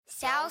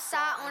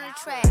Southside on the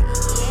track.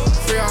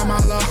 Free all my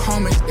little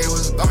homies, they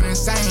was going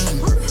insane.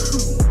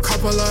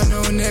 Couple of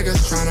new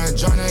niggas tryna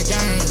join the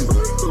game.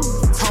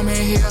 Told me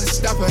he a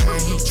stepper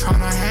and he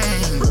tryna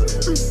hang.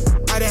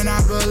 I did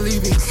not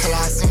believe it till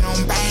I seen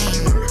him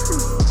bang.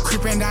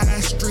 Creeping down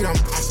that street, I'm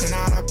acting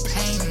out of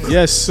pain.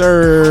 Yes,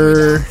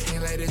 sir.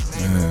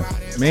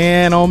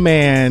 Man, oh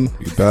man.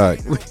 You back.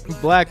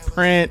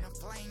 BlkPrint,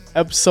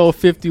 episode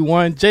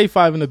 51.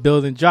 J5 in the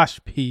building. Josh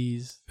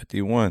Pease.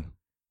 51.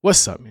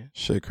 What's up, man?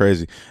 Shit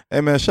crazy. Hey,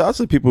 man, shout out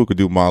to the people who could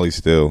do Molly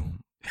still.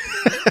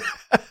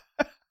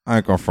 I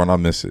ain't gonna front. I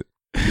miss it.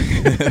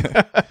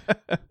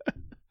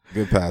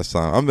 Good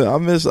pastime. I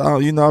miss,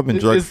 I've been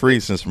drug free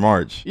since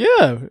March.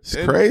 Yeah. It's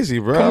crazy,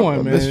 bro. Come on, I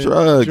man. miss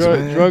drugs,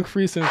 man. Drug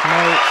free since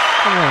March.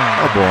 Come on.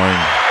 How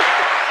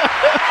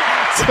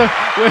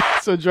boring.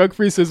 So drug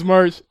free since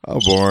March. How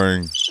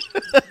boring.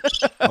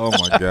 Oh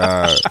my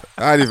God.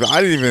 I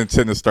didn't even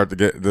intend to start to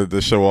get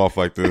the show off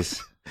like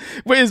this.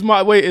 Is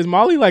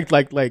Molly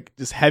like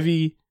just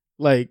heavy,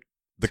 like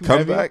the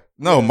comeback? Heavy?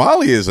 No, yeah.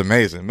 Molly is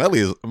amazing.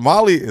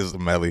 Molly is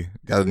Melly.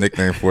 Got a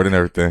nickname for it and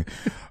everything.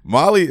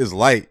 Molly is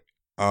light.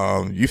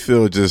 You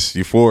feel just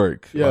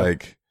euphoric,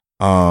 like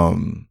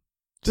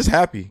just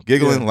happy,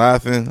 giggling,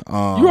 laughing.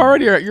 You're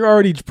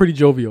already pretty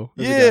jovial.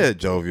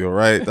 Jovial,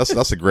 right?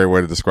 That's a great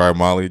way to describe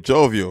Molly.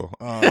 Jovial.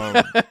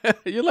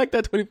 You're like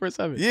that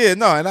 24/7. Yeah,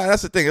 no, and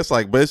that's the thing. It's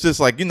like, but it's just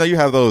like, you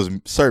have those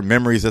certain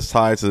memories that's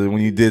tied to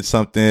when you did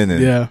something,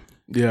 and yeah.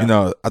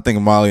 I think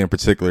of Molly in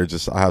particular.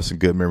 Just I have some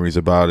good memories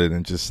about it,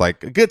 and just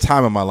like a good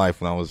time in my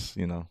life when I was,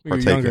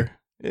 partaking. Younger.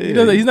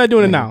 Yeah, he's not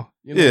doing it now.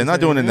 Not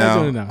doing it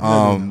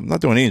now. Not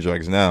doing any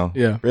drugs now.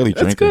 Yeah, barely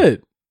that's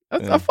drinking. Good.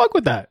 I fuck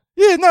with that.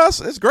 Yeah, no,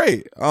 it's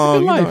great.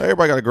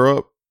 Everybody got to grow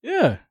up.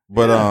 Yeah,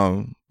 but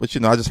I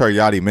just heard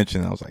Yachty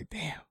mention it. I was like,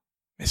 damn,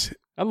 miss it.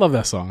 I love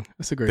that song.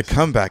 That's a great. The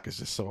comeback is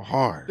just so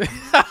hard.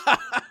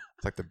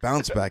 It's like the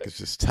bounce back is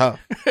just tough.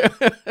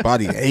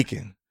 Body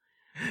aching.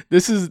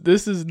 This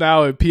is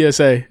now a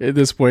PSA at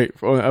this point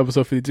on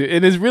episode 52,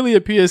 and it's really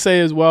a PSA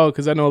as well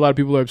because I know a lot of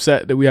people are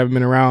upset that we haven't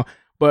been around.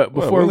 But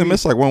before we only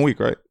missed like 1 week,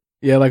 right?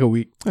 Yeah, like a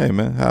week. Hey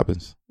man, it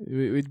happens.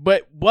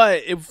 But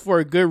for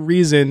a good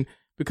reason,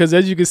 because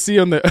as you can see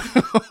on the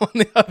on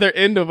the other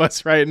end of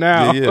us right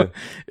now,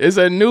 is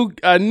a new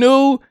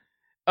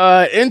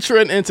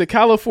entrant into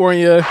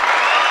California.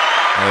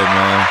 Hey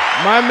man,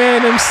 my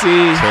man MC. Don't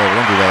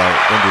do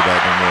that. Don't do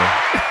that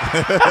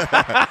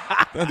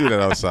no more. Don't do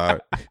that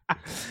outside.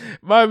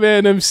 My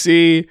man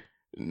MC,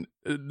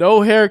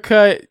 no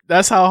haircut.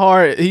 That's how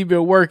hard he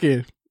been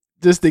working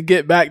just to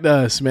get back to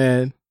us,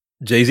 man.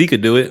 Jay-Z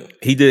could do it.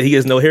 He did. He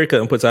gets no haircut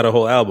and puts out a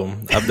whole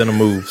album. I've done a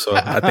move, so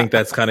I think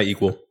that's kind of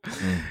equal.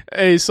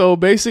 Hey, so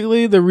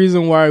basically the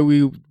reason why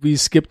we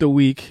skipped a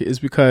week is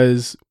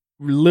because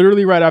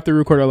literally right after we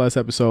recorded our last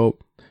episode,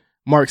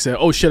 Mark said,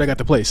 "Oh shit, I got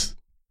the place."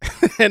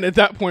 And at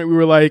that point we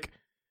were like,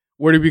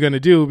 what are we going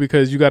to do?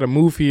 Because you got to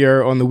move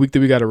here on the week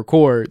that we got to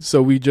record.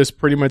 So we just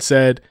pretty much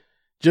said,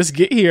 just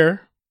get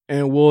here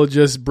and we'll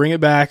just bring it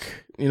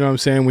back. You know what I'm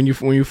saying? When you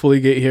fully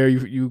get here,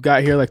 you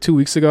got here like 2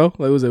 weeks ago.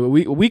 Like, was it a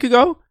week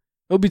ago?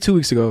 It'll be 2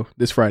 weeks ago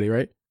this Friday,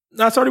 right?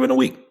 No, it's already been a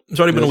week.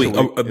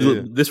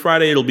 Yeah. This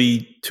Friday, it'll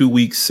be 2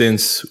 weeks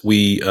since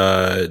we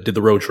did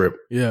the road trip.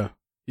 Yeah.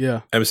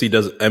 MC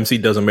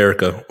Does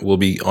America will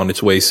be on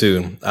its way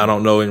soon. I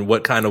don't know in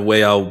what kind of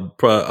way I'll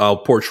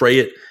portray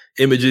it.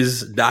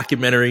 Images,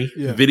 documentary,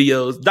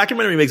 videos.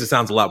 Documentary makes it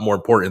sound a lot more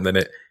important than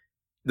it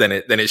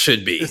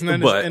should be. It's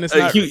not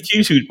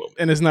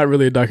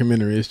really a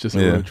documentary. It's just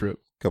a road trip.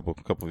 Couple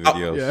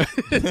videos.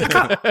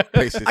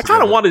 I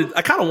kind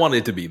of wanted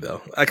it to be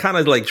though. I kind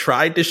of like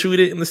tried to shoot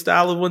it in the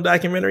style of one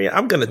documentary.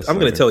 I'm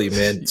gonna tell you,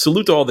 man.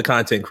 Salute to all the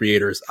content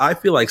creators. I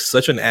feel like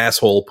such an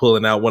asshole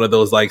pulling out one of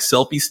those like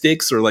selfie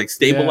sticks or like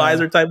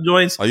stabilizer type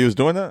joints. Oh, you was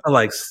doing that?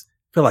 I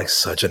feel like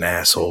such an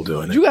asshole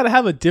doing it. You got to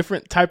have a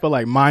different type of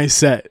like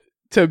mindset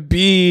to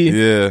be.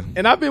 Yeah.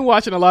 And I've been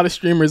watching a lot of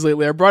streamers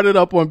lately. I brought it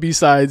up on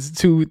B-Sides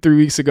 2-3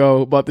 weeks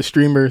ago about the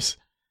streamers.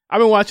 I've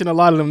been watching a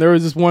lot of them. There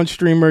was this one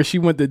streamer. She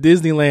went to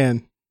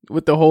Disneyland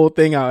with the whole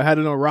thing out. Had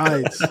it on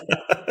rides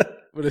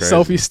with a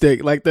selfie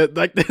stick, like that.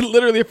 Like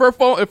literally, if her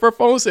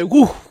phone said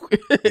 "woo,"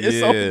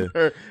 it's over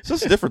her. It's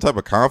just a different type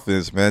of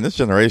confidence, man. This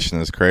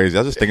generation is crazy. I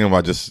was just thinking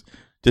about this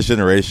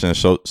generation of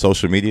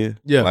social media.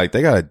 Yeah, like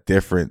they got a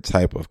different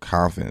type of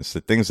confidence.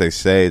 The things they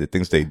say, the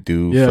things they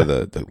do for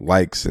the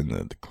likes and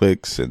the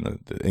clicks and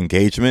the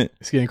engagement.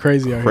 It's getting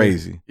crazy.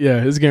 Crazy.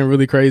 Yeah, it's getting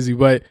really crazy.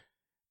 But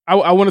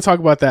I want to talk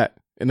about that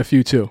in a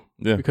few too.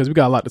 Yeah, because we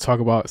got a lot to talk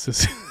about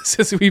since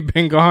we've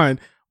been gone.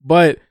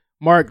 But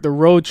Mark, the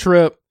road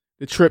trip,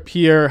 the trip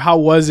here, how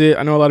was it?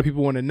 I know a lot of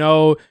people want to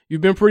know. You've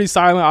been pretty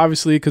silent,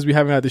 obviously, because we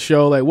haven't had the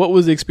show. Like, what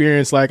was the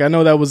experience like? I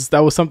know that was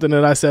something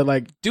that I said,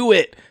 like, do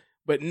it,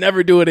 but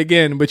never do it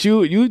again. But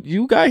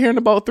you got here in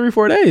about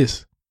 3-4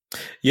 days.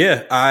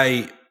 Yeah,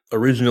 I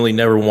originally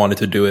never wanted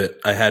to do it.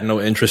 I had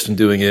no interest in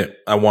doing it.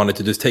 I wanted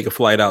to just take a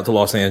flight out to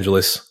Los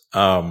Angeles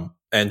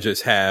and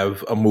just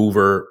have a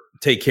mover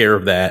take care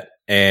of that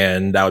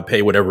and I would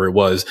pay whatever it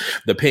was.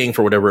 The paying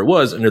for whatever it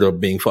was ended up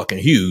being fucking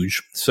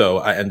huge. So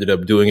I ended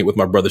up doing it with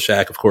my brother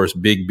Shaq, of course,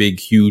 big,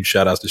 huge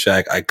shout outs to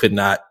Shaq. I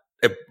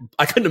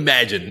couldn't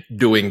imagine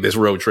doing this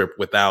road trip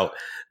without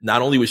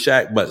not only with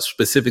Shaq, but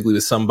specifically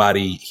with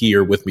somebody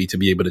here with me to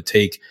be able to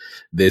take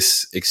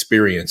this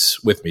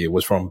experience with me. It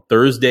was from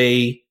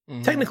Thursday,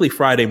 technically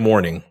Friday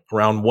morning,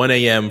 around 1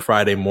 a.m.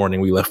 Friday morning.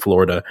 We left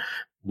Florida.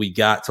 We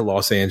got to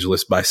Los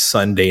Angeles by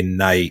Sunday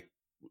night,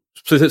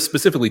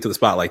 specifically to the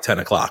spot like 10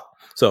 o'clock.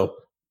 So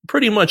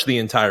pretty much the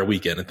entire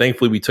weekend. And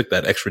thankfully we took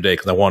that extra day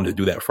because I wanted to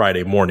do that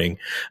Friday morning.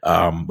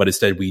 But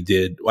instead we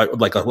did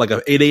like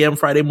a 8 a.m.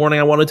 Friday morning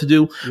I wanted to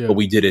do, but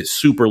we did it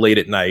super late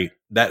at night.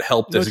 That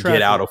helped us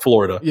get out of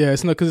Florida. Yeah,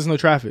 because it's no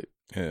traffic.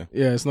 Yeah,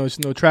 it's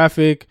no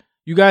traffic.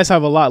 You guys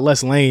have a lot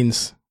less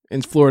lanes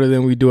in Florida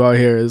than we do out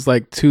here. It's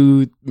like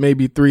 2,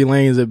 maybe 3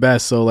 lanes at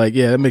best. So like,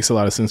 yeah, it makes a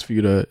lot of sense for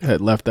you to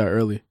have left that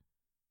early.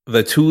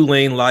 The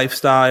 2-lane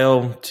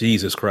lifestyle,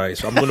 Jesus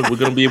Christ. We're going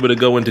to be able to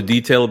go into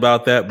detail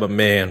about that. But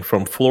man,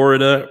 from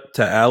Florida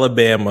to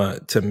Alabama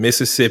to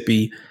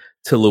Mississippi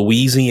to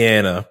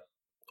Louisiana,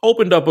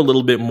 opened up a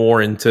little bit more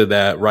into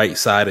that right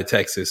side of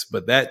Texas.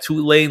 But that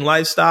 2-lane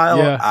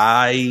lifestyle,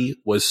 I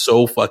was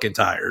so fucking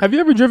tired. Have you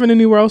ever driven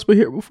anywhere else but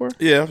here before?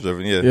 Yeah, I've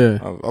driven. Yeah.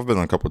 I've been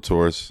on a couple of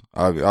tours.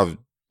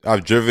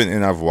 I've driven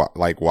and I've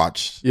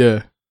watched.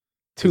 Yeah.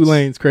 2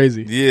 lanes,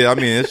 crazy. Yeah, I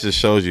mean, it just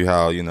shows you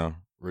how,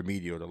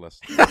 remedial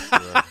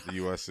the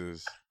U.S.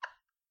 is.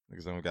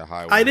 Because then we got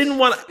highways. I didn't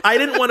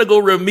want to go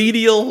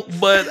remedial,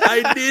 but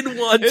I did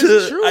want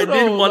to. True, I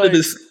did want like,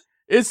 to.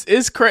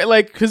 It's crazy,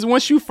 like because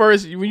when you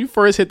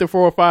first hit the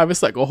 405,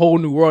 it's like a whole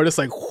new world. It's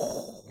like,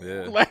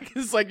 like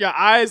it's like your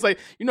eyes, like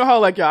how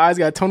like your eyes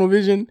got tunnel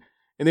vision,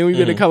 and then when you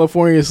get to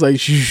California, it's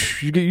like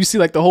you see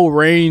like the whole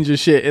range of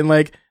shit, and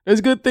like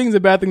there's good things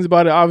and bad things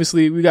about it.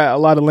 Obviously, we got a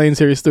lot of lanes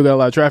here. You still got a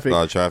lot of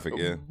traffic.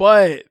 Yeah.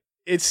 But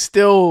it's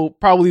still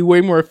probably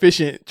way more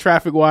efficient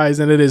traffic-wise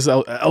than it is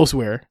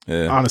elsewhere,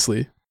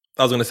 honestly.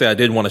 I was going to say, I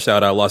did want to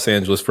shout out Los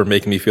Angeles for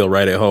making me feel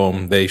right at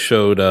home. They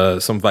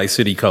showed some Vice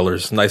City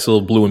colors, nice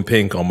little blue and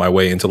pink on my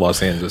way into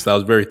Los Angeles. That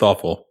was very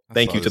thoughtful.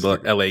 Thank you to the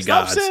LA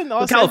gods.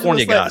 The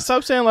California gods.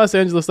 Stop saying Los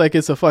Angeles like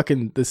it's a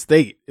fucking the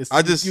state.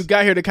 You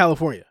got here to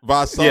California.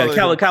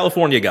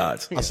 California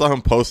gods. I saw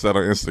him post that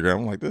on Instagram.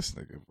 I'm like, this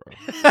nigga,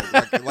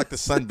 bro. like the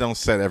sun don't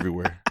set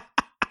everywhere.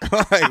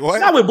 Like what?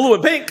 Not with blue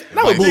and pink.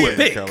 Not with blue and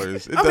pink.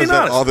 Colors. It does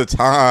that all the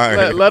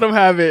time. Let him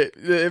have it.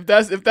 If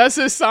that's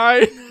his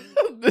sign,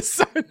 the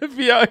sign to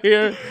be out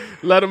here,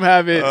 let him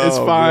have it. It's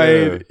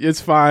fine. Man.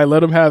 It's fine.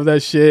 Let him have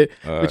that shit.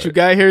 But you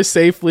got here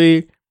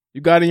safely.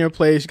 You got in your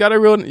place. You got a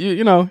real.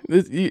 You're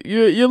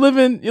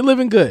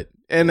living good.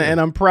 And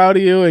I'm proud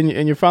of you.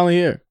 And you're finally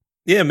here.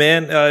 Yeah,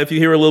 man. If you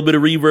hear a little bit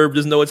of reverb,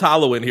 just know it's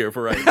hollow in here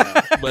for right now.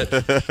 But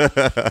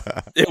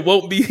it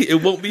won't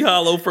be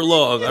hollow for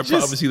long. I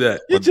promise you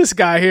that. You just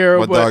got here.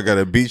 My dog got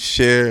a beach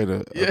chair and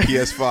a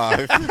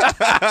PS5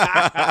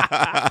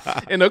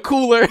 and a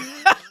cooler.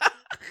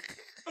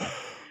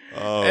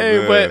 Oh, hey,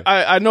 man. But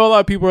I know a lot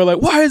of people are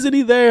like, why isn't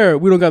he there?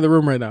 We don't got the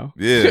room right now.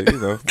 Yeah,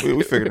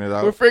 we're figuring it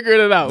out. We're figuring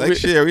it out.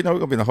 Next year, we're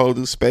gonna be in a whole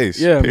new space.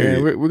 Yeah,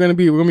 period. man. We're gonna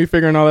be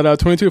figuring all that out.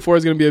 2024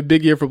 is gonna be a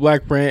big year for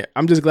BlkPrint.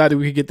 I'm just glad that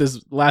we could get this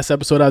last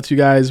episode out to you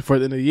guys for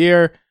the end of the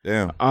year.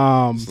 Yeah.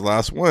 It's the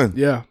last one.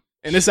 Yeah.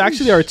 And it's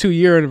actually our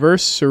 2-year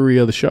anniversary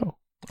of the show.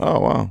 Oh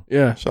wow.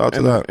 Yeah. Shout out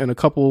to that. In a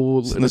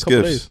couple gifts.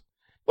 days.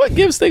 What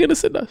gifts they gonna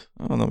send us?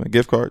 I don't know, man.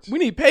 Gift cards. We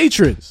need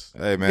patrons.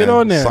 Hey, man. Get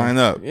on there. Sign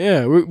up.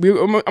 Yeah. I'm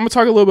gonna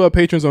talk a little bit about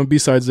patrons on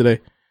B-sides today.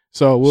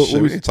 So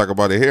we need to talk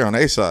about it here on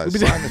A-side.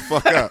 Sign the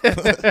fuck up.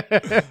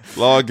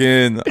 Log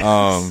in.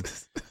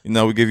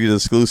 We give you the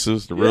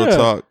exclusives, the real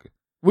talk.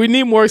 We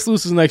need more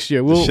exclusives next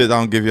year. The shit I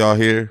don't give y'all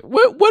here.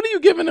 What are you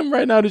giving them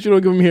right now that you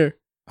don't give them here?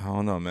 I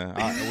don't know, man.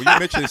 When you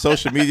mentioned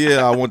social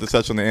media, I wanted to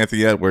touch on the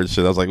Anthony Edwards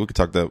shit. I was like, we could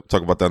talk about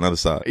that on the other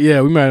side.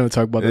 Yeah, we might even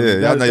talk about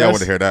that. Yeah, I know y'all want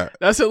to hear that.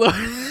 That's a little.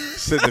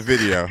 Sit in the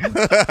video.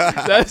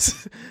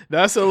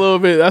 that's a little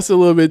bit. That's a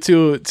little bit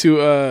too.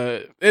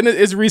 And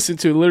it's recent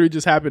too. It literally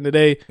just happened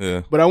today.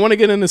 Yeah. But I want to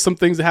get into some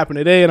things that happened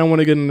today, and I want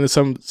to get into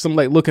some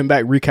like looking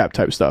back recap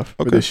type stuff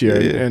for this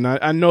year. Yeah. And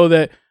I know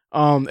that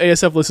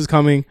ASF list is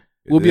coming.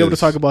 We'll be able to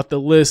talk about the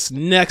list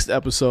next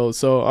episode.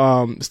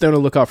 So stay on the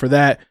lookout for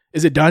that.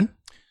 Is it done?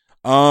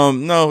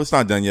 No, it's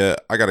not done yet.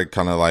 I gotta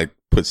kind of like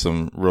put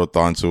some real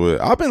thought into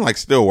it. I've been like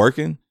still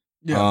working.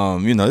 Yeah.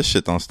 This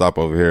shit don't stop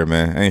over here,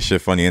 man. Ain't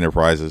shit funny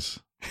enterprises.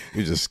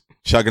 We just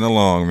chugging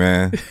along,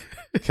 man.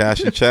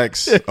 Cashing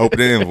checks,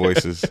 opening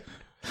invoices.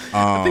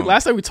 I think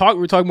last time we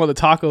were talking about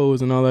the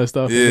tacos and all that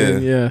stuff. Yeah.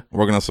 Yeah.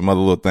 Working on some other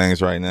little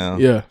things right now.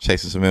 Yeah.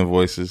 Chasing some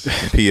invoices,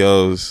 some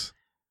POs.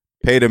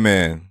 Pay the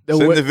man.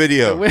 Send the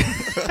video.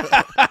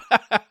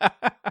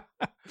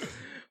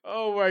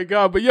 Oh my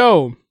God. But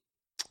yo,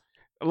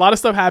 a lot of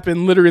stuff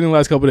happened literally in the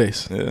last couple of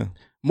days. Yeah.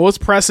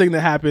 Most pressing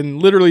that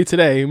happened literally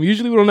today.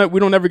 Usually we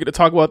don't ever get to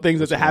talk about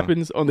things that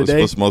happens on the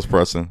day. What's most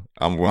pressing?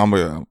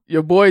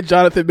 Your boy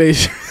Jonathan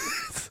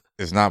Bation.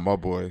 It's not my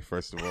boy,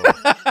 first of all.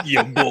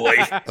 Your boy.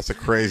 That's a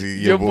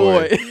crazy your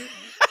boy.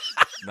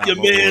 Your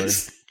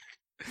man's.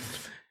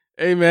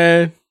 Hey,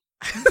 man.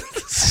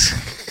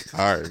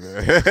 All right,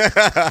 man.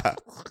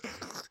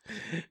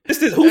 Whose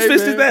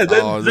fist is that?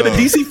 Is that a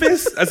DC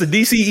fist? That's a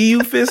DC EU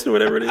fist or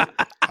whatever it is?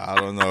 I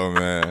don't know,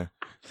 man.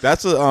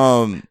 That's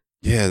the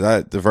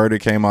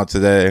verdict came out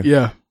today.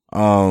 Yeah.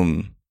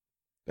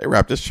 They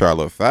wrapped this trial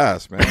up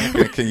fast,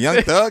 man. Can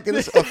Young Thug get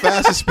a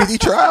fast and speedy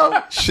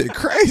trial? Shit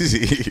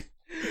crazy.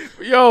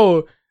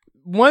 Yo,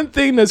 one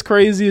thing that's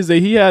crazy is that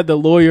he had the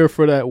lawyer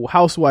for that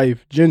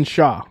housewife, Jen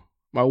Shah.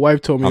 My wife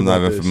told me I'm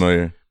not even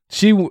familiar.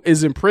 She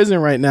is in prison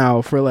right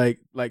now for like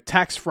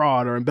tax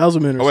fraud or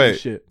embezzlement or some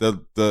shit.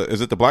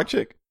 Is it the black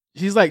chick?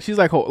 She's like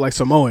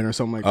Samoan or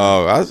something like that.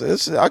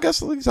 Oh, I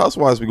guess these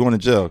housewives be going to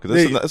jail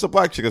because it's a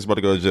black chick that's about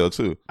to go to jail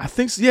too. I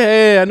think so.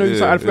 Yeah. I know.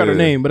 I forgot her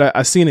name, but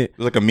I seen it. It's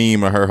like a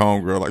meme of her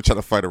homegirl like trying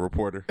to fight a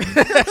reporter.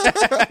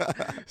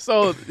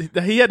 So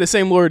he had the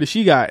same lawyer that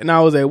she got, and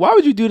I was like, why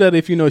would you do that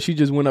if you know she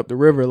just went up the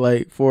river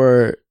like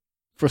for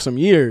some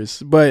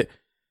years? But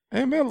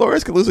hey, man,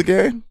 lawyers can lose a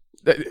game.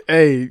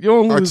 Hey, you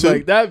don't lose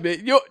like that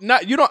bit.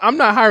 I'm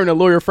not hiring a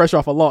lawyer fresh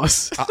off a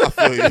loss. I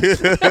feel you.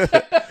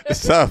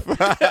 It's tough.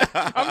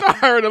 I'm not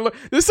hiring a lawyer.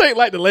 This ain't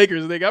like the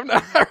Lakers, nigga. I'm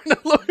not hiring a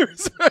lawyer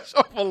fresh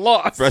off a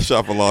loss. Fresh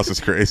off a loss is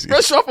crazy.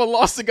 Fresh off a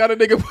loss that got a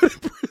nigga put in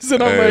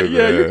prison.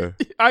 I'm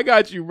I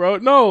got you, bro.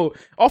 No,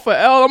 off of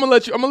L, I'm gonna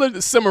let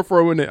it simmer for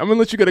a minute. I'm gonna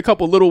let you get a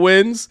couple little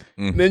wins,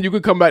 and then you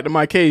could come back to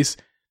my case.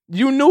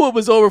 You knew it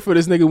was over for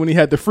this nigga when he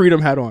had the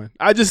freedom hat on.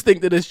 I just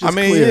think that it's just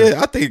clear.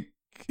 Yeah, I think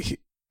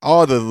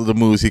all the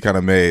moves he kind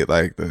of made,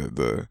 like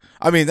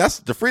that's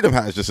the freedom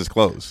hat is just his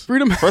clothes.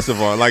 Freedom. First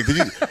of all, like, did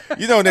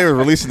you know when they were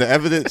releasing the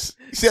evidence?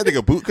 You see that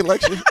nigga boot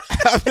collection?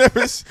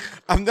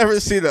 I've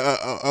never seen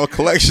a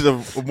collection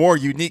of more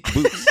unique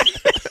boots.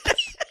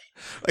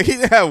 Like he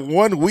didn't have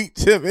one wheat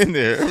tip in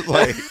there. It was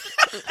like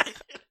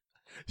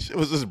shit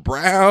was just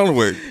brown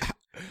with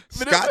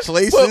Scotch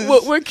laces.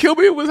 What killed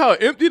me was how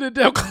empty the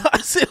damn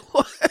closet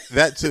was.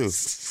 That too.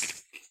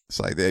 It's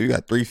like, damn, you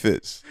got 3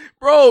 fits,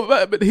 bro.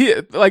 But he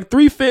like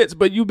 3 fits,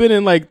 but you've been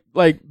in like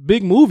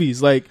big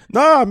movies, like.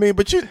 No, I mean,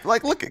 but you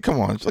like look at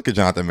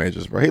Jonathan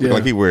Majors, bro. He look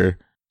like he wear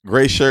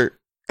gray shirt,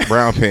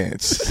 brown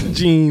pants,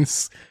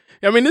 jeans.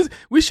 I mean,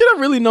 we should have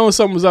really known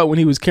something was up when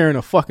he was carrying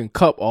a fucking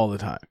cup all the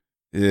time.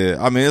 Yeah,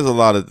 I mean, there's a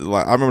lot of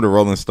like I remember the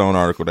Rolling Stone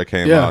article that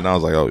came out, and I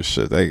was like, oh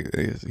shit,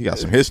 he got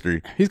some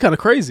history. He's kind of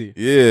crazy.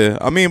 Yeah,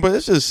 I mean, but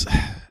it's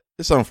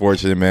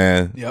unfortunate,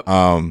 man. Yep.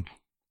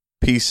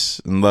 Peace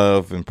and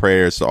love and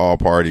prayers to all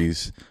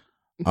parties.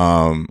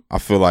 I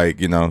feel like,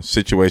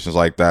 situations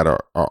like that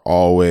are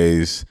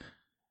always,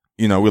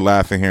 we're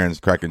laughing here and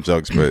cracking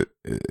jokes, but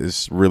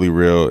it's really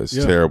real. It's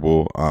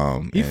terrible.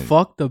 He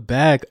fucked the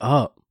bag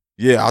up.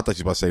 Yeah, I thought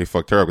you were about to say he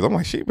fucked her up because I'm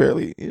like, she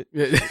barely.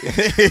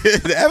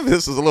 The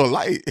evidence was a little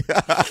light.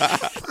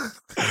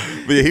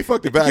 But yeah, he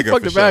fucked the bag up. He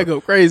fucked the bag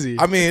up crazy.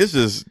 I mean, it's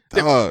just.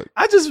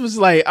 I just was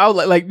like,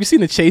 you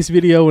seen the chase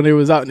video when they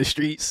was out in the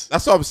streets?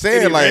 That's what I'm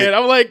saying. Like,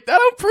 I'm like, that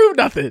don't prove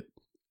nothing.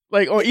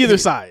 Like on either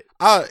side.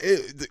 I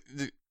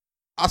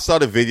saw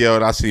the video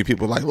and I see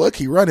people like, look,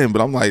 he running,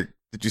 but I'm like,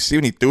 did you see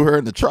when he threw her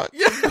in the truck?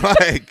 Yeah.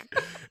 Like,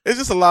 it's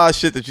just a lot of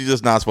shit that you're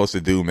just not supposed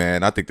to do,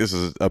 man. I think this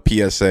is a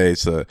PSA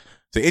to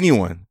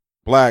anyone,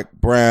 black,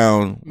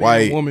 brown,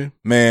 white,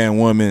 man,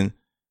 woman.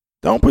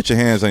 Don't put your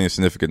hands on your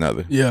significant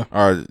other. Yeah.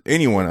 Or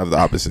anyone of the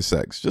opposite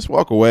sex. Just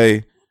walk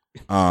away.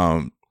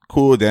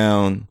 Cool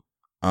down.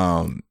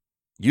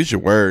 Use your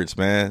words,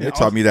 man. They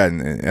taught me that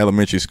in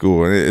elementary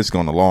school, and it's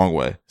gone a long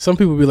way. Some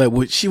people be like,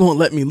 well, she won't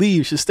let me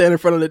leave. She'll stand in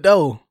front of the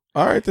door.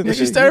 All right, then. If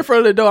she stand in front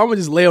of the door, I'm going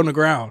to just lay on the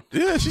ground.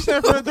 Yeah, if she stand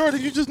in front of the door,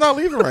 then you're just not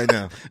leaving right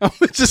now. I'm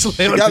going to just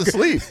lay on the ground. She got to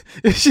sleep.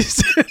 If she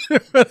stand in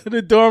front of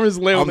the door, I'm just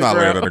lay on the ground.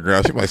 I'm not laying on the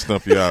ground. She might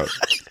stump you out.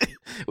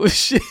 Well,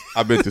 shit.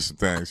 I've been through some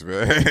things,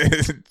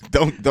 man.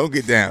 Don't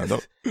get down.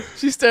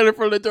 She's standing in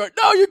front of the door.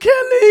 No, you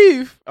can't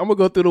leave. I'm gonna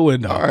go through the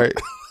window. All right.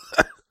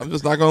 I'm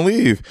just not gonna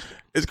leave.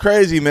 It's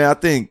crazy, man. I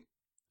think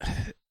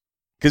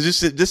because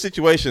this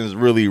situation is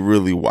really,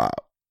 really wild.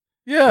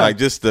 Yeah. Like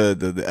just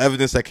the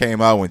evidence that came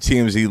out when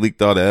TMZ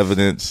leaked all the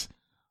evidence.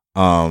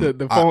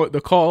 The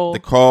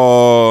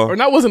call, or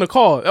that wasn't a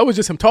call. That was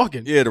just him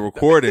talking. Yeah, the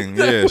recording.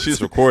 Yeah,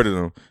 she's recording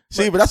him.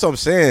 See, but that's what I'm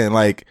saying.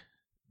 Like,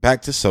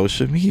 back to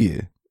social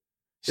media.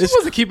 She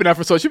wasn't keeping that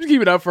for social. She was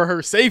keeping that for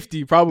her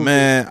safety, probably.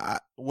 Man,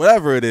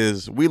 whatever it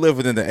is, we live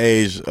in the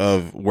age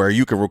of where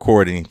you can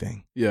record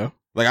anything. Yeah.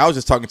 Like I was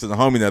just talking to the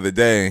homie the other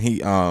day, and he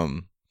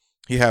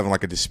having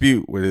like a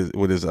dispute with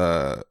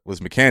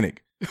his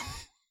mechanic.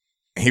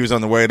 He was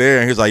on the way there,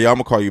 and he was like, "Yo, I'm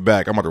gonna call you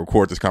back. I'm about to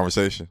record this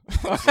conversation."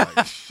 I was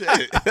like,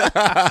 "Shit."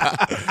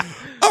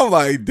 I'm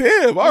like,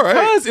 "Damn, all right."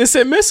 Because it's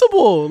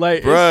admissible.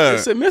 Like,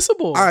 it's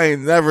admissible. I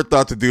ain't never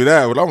thought to do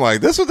that, but I'm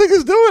like, "This what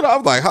niggas doing?"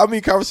 I'm like, "How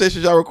many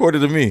conversations y'all recorded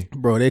to me?"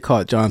 Bro, they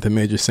caught Jonathan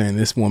Majors saying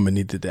this woman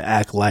needed to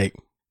act like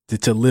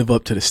to live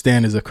up to the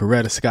standards of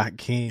Coretta Scott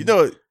King. You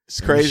know,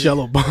 it's crazy.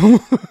 Michelle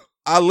Obama.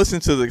 I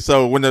listened to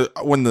when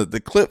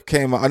the clip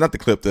came out, not the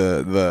clip,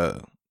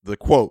 the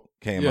quote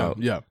came out.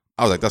 Yeah,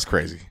 I was like, "That's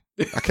crazy."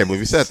 I can't believe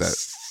he said that.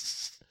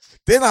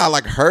 Then I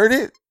heard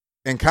it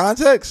in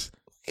context.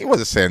 He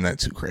wasn't saying that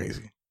too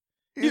crazy.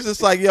 He's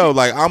just like, yo,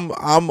 like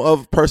I'm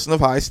a person of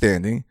high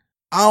standing.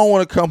 I don't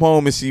want to come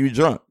home and see you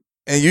drunk.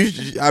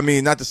 And I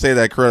mean, not to say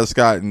that Coretta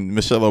Scott and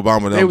Michelle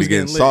Obama don't be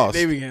getting sauce.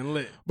 They be getting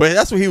lit. But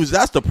that's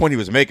the point he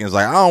was making. It's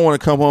like, I don't want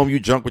to come home,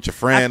 you drunk with your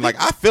friend.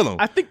 I feel him.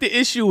 I think the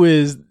issue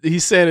is he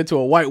said it to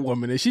a white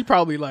woman, and she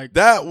probably like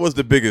that was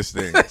the biggest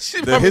thing.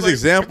 His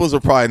examples are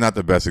probably not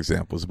the best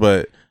examples,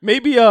 but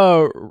maybe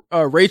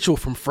Rachel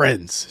from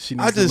Friends. She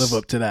needs to live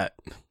up to that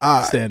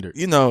standard.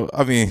 You know,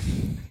 I mean,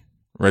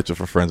 Rachel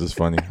from Friends is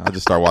funny. I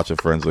just start watching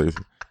Friends later.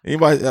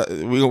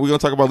 Anybody? We gonna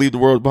talk about Leave the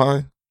World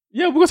Behind?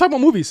 Yeah, we're gonna talk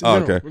about movies. Oh,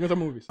 okay, we're gonna talk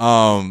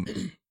about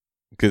movies.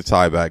 Good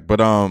tie back, but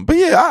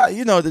yeah,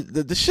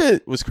 the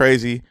shit was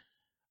crazy.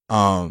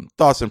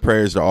 Thoughts and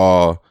prayers to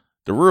all.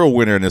 The real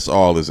winner in this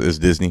all is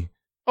Disney.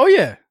 Oh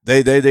yeah,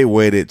 they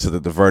waited till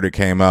the verdict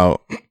came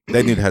out.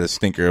 They knew they had a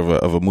stinker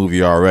of a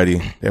movie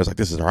already. They was like,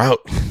 this is our out.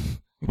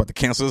 We're about to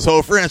cancel this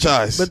whole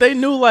franchise. But they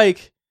knew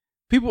like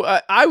people.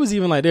 I was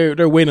even like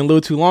they're waiting a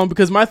little too long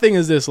because my thing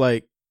is this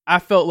like I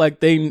felt like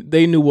they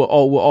knew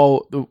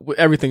what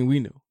everything we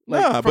knew.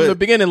 Like from the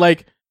beginning,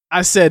 like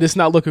I said, it's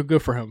not looking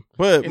good for him.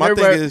 But my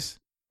thing is,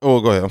 go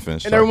ahead, I'm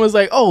finished. And everyone's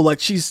like, oh, like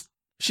she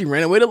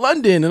ran away to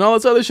London and all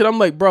this other shit. I'm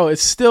like, bro,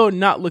 it's still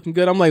not looking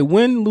good. I'm like,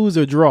 win, lose,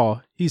 or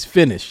draw, he's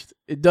finished.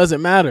 It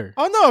doesn't matter.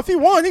 Oh no, if he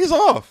won, he's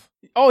off.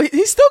 Oh,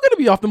 he's still gonna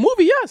be off the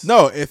movie. Yes.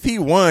 No, if he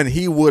won,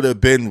 he would have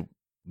been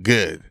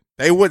good.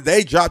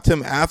 They dropped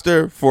him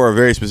after for a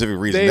very specific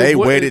reason. They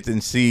waited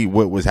and see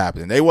what was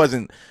happening.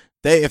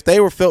 If they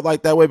were felt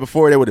like that way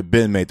before, they would have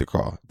been made the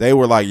call. They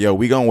were like, yo,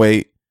 we gonna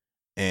wait.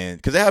 And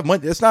because they have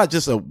money, it's not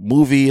just a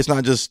movie, it's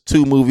not just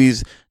two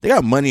movies. They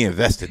got money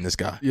invested in this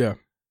guy. Yeah.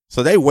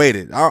 So they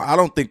waited.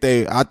 I think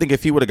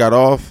if he would have got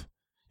off,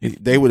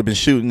 they would have been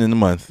shooting in a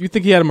month. You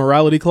think he had a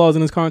morality clause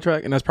in his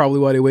contract, and that's probably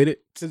why they waited?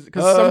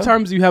 Because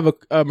sometimes you have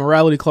a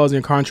morality clause in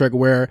your contract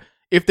where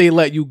if they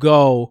let you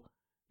go,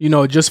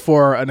 just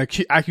for an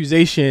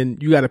accusation,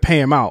 you got to pay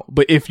him out.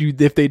 But if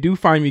they do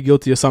find me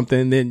guilty of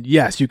something, then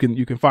yes, you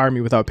can fire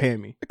me without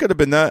paying me. It could have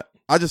been that.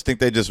 I just think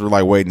they just were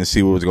like waiting to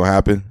see what was going to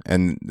happen.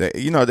 And,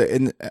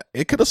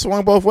 it could have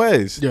swung both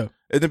ways. Yeah.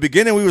 In the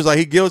beginning, we was like,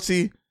 he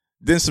guilty.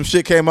 Then some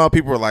shit came out.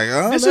 People were like,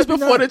 oh. This is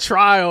before the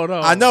trial,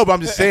 though. I know, but I'm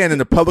just saying, in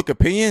the public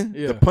opinion,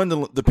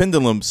 the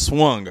pendulum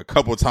swung a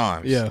couple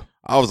times. Yeah.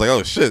 I was like,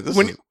 oh, shit.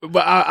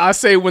 But I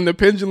say when the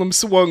pendulum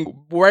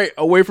swung right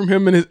away from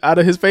him and out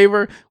of his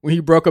favor, when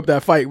he broke up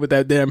that fight with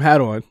that damn hat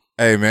on.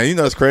 Hey, man,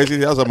 it's crazy.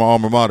 That was at my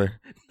alma mater.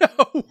 No,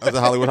 I was at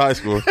Hollywood High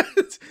School.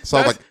 So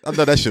I was like, I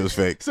know that shit was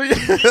fake. So,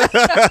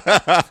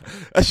 that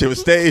shit was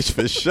staged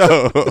for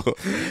sure.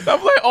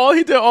 I'm like,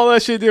 all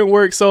that shit didn't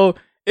work. So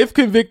if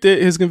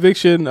convicted, his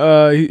conviction,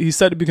 he's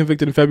set to be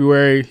convicted in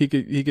February. He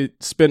could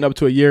spend up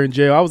to a year in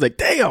jail. I was like,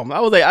 damn. I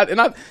was like,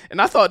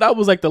 I thought that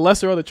was like the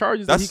lesser of the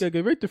charges that he got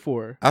convicted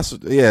for.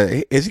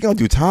 Yeah, is he gonna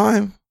do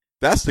time?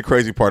 That's the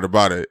crazy part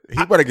about it.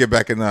 He better get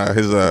back in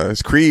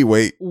his Creed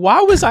weight.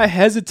 Why was I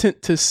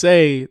hesitant to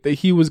say that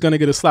he was going to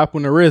get a slap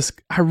on the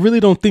wrist? I really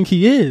don't think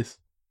he is.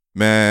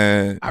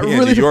 Man,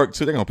 in New York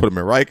too. They're gonna put him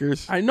in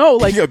Rikers. I know,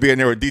 like he's gonna be in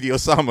there with Didi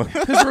Osama.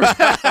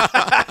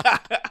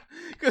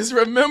 Because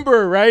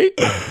remember, right?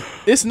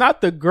 It's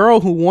not the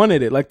girl who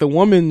wanted it. Like the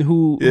woman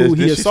who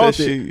he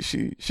assaulted.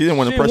 She didn't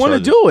want to press. She didn't want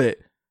to do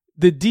it.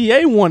 The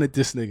DA wanted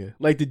this nigga.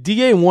 Like the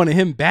DA wanted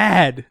him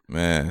bad.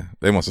 Man,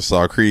 they must have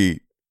saw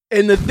Creed.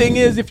 And the thing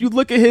is, if you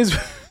look at his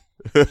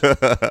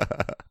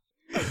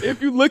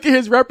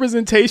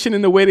representation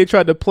and the way they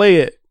tried to play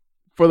it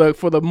for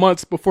the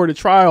months before the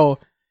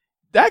trial,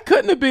 that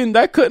couldn't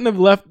have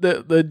left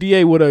the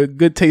DA with a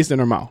good taste in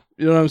her mouth.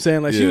 You know what I'm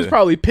saying? Like she was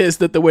probably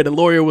pissed at the way the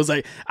lawyer was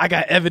like, I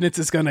got evidence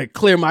that's gonna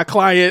clear my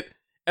client.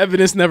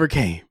 Evidence never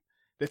came.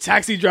 The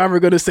taxi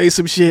driver gonna say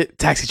some shit.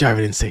 Taxi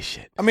driver didn't say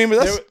shit. I mean,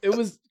 but it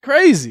was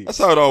crazy. That's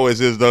how it always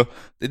is, though.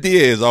 The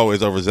DA is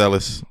always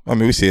overzealous. I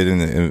mean, we see it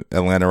in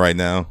Atlanta right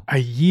now. A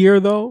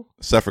year, though?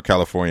 Except for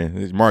California.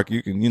 Mark,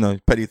 you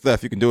can, petty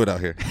theft, you can do it out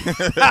here. You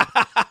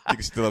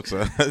can steal up to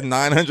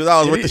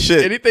 $900 worth of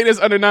shit. Anything that's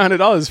under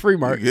 $900 is free,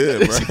 Mark. Yeah,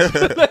 bro.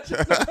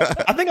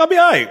 I think I'll be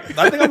all right.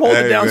 I think I'm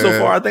holding it down so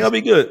far. I think I'll be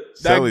good.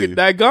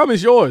 That gum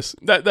is yours.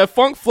 That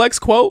Funk Flex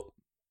quote,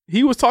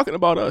 he was talking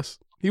about us.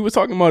 He was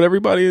talking about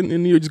everybody in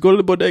New York. Just go to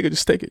the bodega,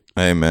 just take it.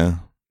 Hey, man.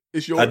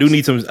 It's yours. I do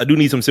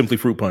need some Simply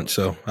Fruit Punch,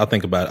 so I'll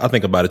think about it. I'll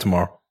think about it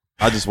tomorrow.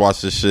 I just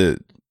watched this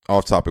shit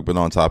off topic but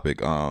on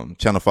topic.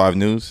 Channel 5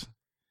 News.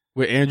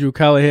 With Andrew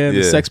Callahan,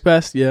 the sex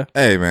pest, yeah.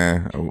 Hey,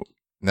 man.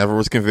 Never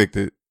was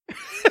convicted.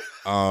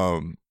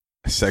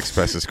 Sex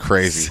pest is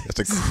crazy. It's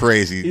a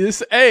crazy.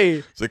 It's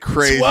a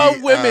crazy.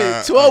 12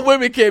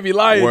 women can't be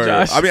lying, word.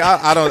 Josh. I mean,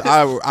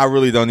 I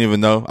really don't even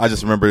know. I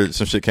just remember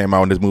some shit came out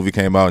when this movie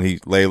came out and he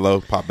lay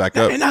low, popped back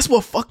up. And that's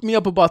what fucked me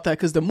up about that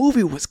because the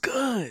movie was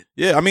good.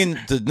 Yeah, I mean,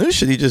 the new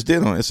shit he just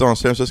did it's on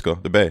San Francisco,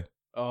 the Bay.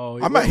 Oh,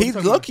 he's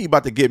lucky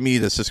about to get me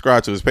to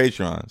subscribe to his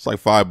Patreon. It's like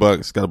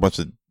 $5. Got a bunch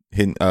of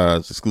hidden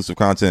exclusive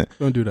content.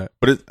 Don't do that.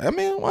 But I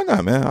mean, why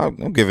not, man?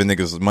 I'm giving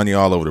niggas money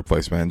all over the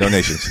place, man.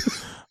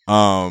 Donations.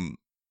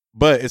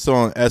 But it's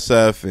on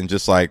SF and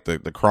just like the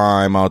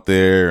crime out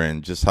there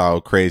and just how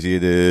crazy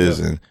it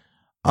is. Yeah.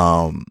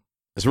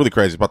 It's really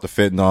crazy about the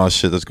fentanyl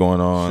shit that's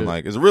going on.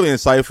 Like, it's really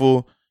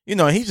insightful. You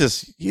know,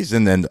 he's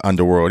in the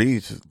underworld.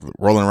 He's just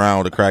rolling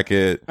around with a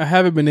crackhead. I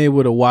haven't been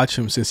able to watch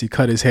him since he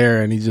cut his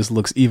hair, and he just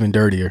looks even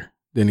dirtier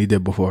than he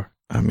did before.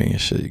 I mean,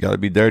 shit, you got to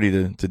be dirty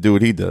to do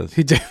what he does.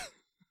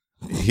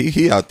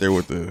 He out there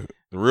with the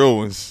real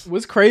ones.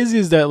 What's crazy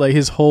is that like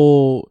his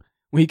whole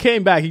when he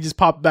came back, he just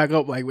popped back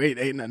up like, wait,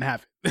 ain't nothing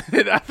happened.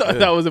 I thought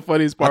that was the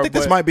funniest part. I think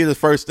this might be the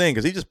first thing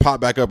because he just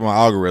popped back up in my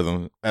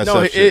algorithm.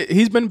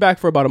 He's been back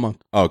for about a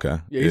month. Okay,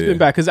 yeah, he's been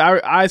back because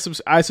I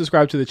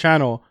subscribed to the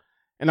channel.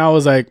 And I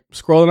was like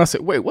scrolling. I said,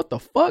 wait, what the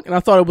fuck? And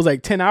I thought it was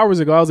like 10 hours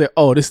ago. I was like,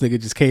 oh, this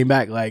nigga just came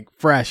back like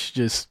fresh.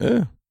 Just,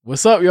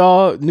 what's up,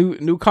 y'all?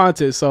 New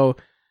content. So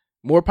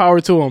more power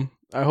to him.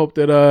 I hope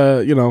that,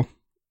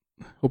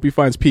 hope he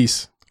finds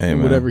peace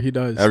in whatever he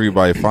does.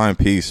 Everybody find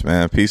peace,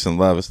 man. Peace and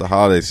love. It's the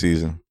holiday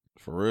season.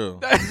 For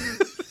real.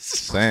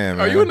 Sam,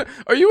 man.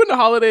 Are you in the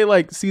holiday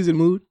like season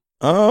mood?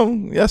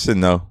 Yes and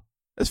no.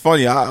 It's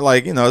funny. I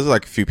like, there's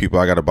like a few people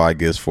I got to buy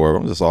gifts for.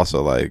 I'm just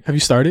also like. Have you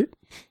started?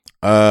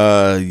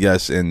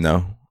 Yes and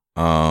no.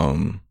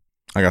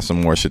 I got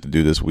some more shit to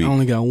do this week. I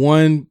only got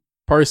one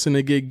person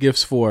to get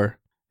gifts for,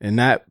 and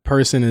that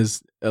person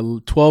is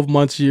 11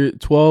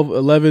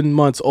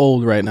 months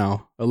old right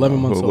now. 11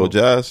 months old. Little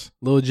Jazz.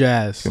 Little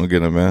Jazz. You gonna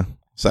get him, man?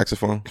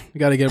 Saxophone. You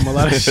got to get him a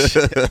lot of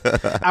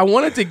shit. I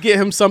wanted to get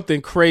him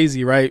something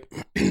crazy, right?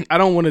 I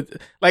don't want to.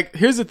 Like,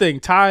 here's the thing,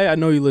 Ty. I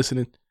know you're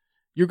listening.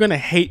 You're gonna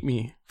hate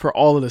me for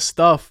all of the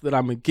stuff that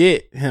I'm gonna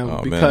get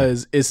him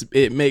because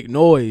it make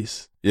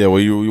noise. Yeah,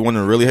 well, you want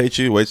to really hate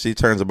you? Wait till he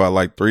turns about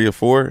like 3 or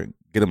 4.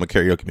 Get him a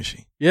karaoke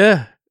machine.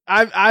 Yeah,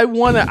 I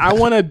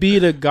wanna be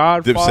the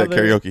godfather.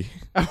 Dipset karaoke.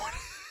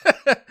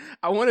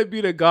 I want to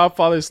be the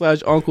godfather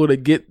 / uncle to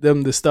get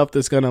them the stuff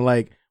that's gonna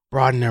like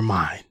broaden their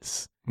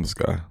minds. This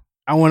guy.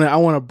 I want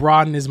to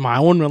broaden his mind. I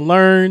want him to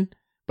learn,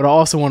 but I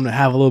also want him to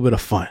have a little bit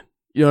of fun.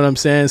 You know what I'm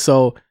saying?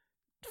 So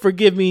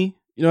forgive me.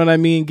 You know what I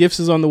mean? Gifts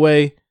is on the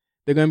way.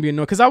 They're gonna be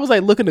annoying because I was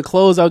like looking to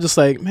clothes. I was just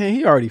like, man,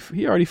 he already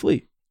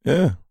flee.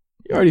 Yeah.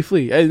 You already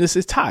flee. And this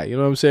is Ty. You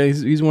know what I'm saying?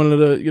 He's one of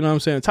the. You know what I'm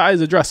saying? Ty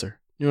is a dresser.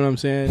 You know what I'm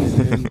saying?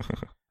 And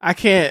I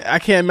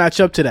can't match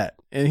up to that.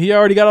 And he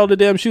already got all the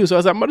damn shoes. So I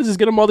was like, I'm gonna just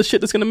get him all the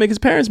shit that's gonna make his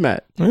parents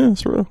mad. Yeah,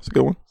 that's real. It's a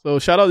good one. So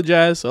shout out to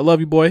Jazz. I love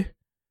you, boy.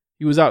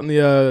 He was out in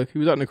the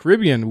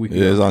Caribbean the weekend.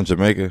 Yeah, he was on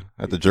Jamaica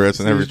at the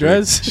dreads and everything.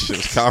 Dreads? Shit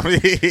was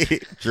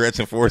comedy. Dreads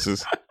and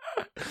forces.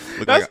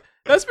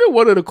 That's been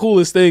one of the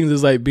coolest things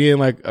is like being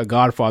like a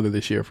godfather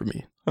this year for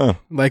me. Huh.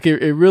 Like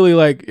it really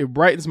like it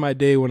brightens my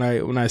day when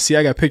I see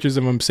I got pictures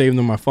of them saved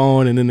on my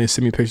phone and then they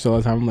send me pictures all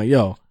the time. I'm like,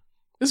 yo,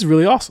 this is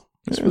really awesome.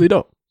 It's really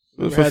dope.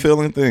 It's a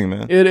fulfilling thing,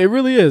 man. It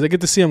really is. I get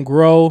to see them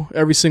grow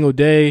every single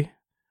day.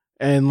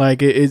 And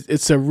like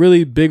it's a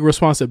really big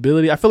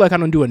responsibility. I feel like I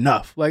don't do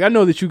enough. Like I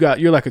know that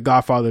you're like a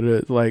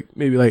godfather to like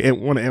maybe like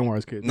one of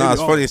Anwar's kids. No,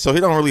 it's funny. So he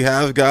don't really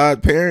have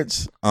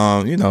godparents.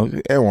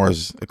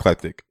 Anwar's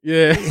eclectic.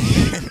 Yeah.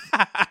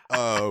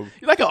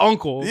 You're like an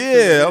uncle.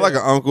 Yeah, I'm like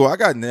an uncle. I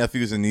got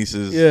nephews and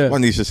nieces. Yeah. My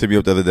niece just hit me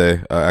up the other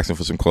day asking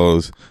for some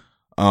clothes.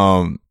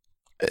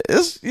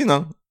 It's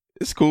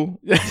it's cool.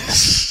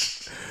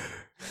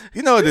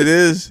 You know what it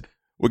is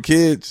with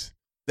kids?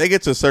 They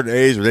get to a certain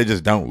age where they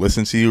just don't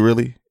listen to you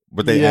really.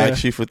 But they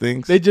ask you for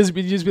things. They just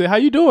be like, "How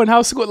you doing?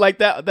 How's school?" Like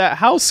that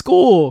house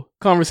school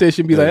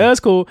conversation. Be like, "That's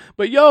cool,"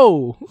 but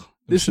yo,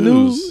 this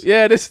new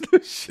shit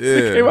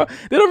that came out.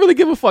 They don't really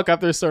give a fuck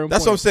after a certain.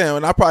 That's what I'm saying.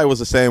 And I probably was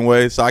the same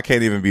way, so I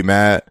can't even be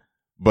mad.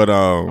 But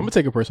I'm gonna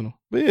take it personal.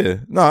 But yeah,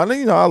 no,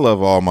 I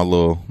love all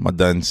my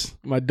duns.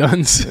 My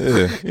duns.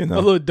 Yeah, my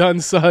little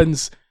dun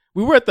sons.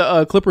 We were at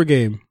the Clipper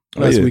game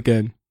last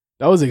weekend.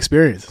 That was an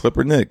experience.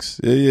 Clipper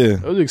Knicks. Yeah.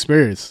 That was an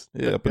experience.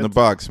 Yeah, up in the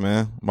box,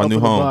 man. My new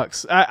home.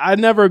 Box. I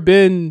never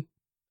been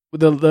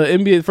with the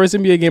NBA first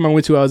NBA game I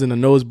went to. I was in the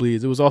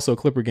nosebleeds. It was also a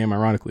Clipper game,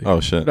 ironically.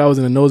 Oh shit! But I was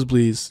in the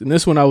nosebleeds, and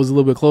this one I was a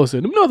little bit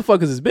closer. Them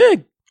motherfuckers is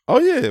big. Oh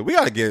yeah, we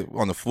gotta get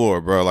on the floor,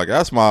 bro. Like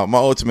that's my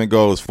ultimate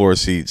goal is floor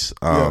seats.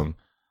 I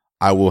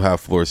will have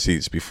floor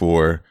seats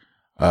before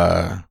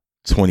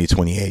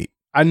 2028.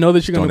 I know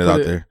that you're gonna put it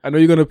out there. I know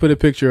you're gonna put a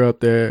picture up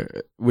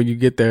there when you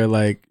get there.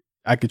 Like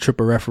I could trip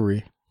a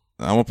referee.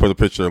 I'm gonna put a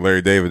picture of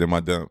Larry David in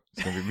my dump.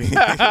 It's gonna be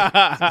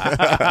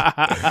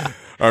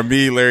me, or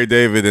me, Larry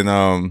David, and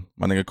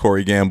my nigga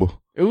Corey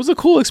Gamble. It was a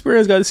cool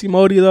experience. Got to see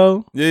Modi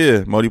though.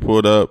 Yeah, Modi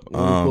pulled up.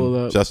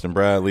 Justin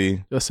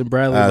Bradley, Ashley.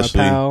 My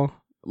pal.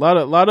 A lot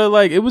of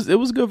like it was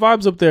good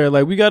vibes up there.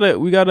 Like we gotta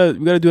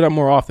do that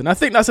more often. I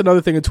think that's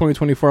another thing in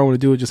 2024 I want to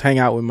do is just hang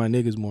out with my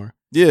niggas more.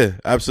 Yeah,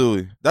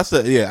 absolutely.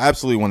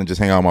 Absolutely want to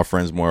just hang out with my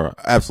friends more.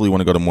 Absolutely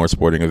want to go to more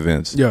sporting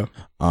events. Yeah.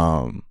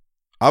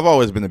 I've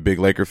always been a big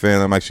Laker fan.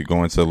 I'm actually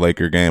going to a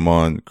Laker game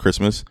on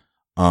Christmas.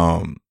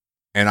 And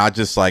I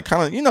just like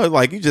kind of,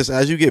 like you just,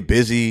 as you get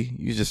busy,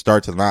 you just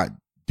start to not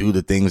do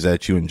the things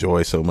that you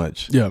enjoy so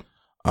much. Yeah.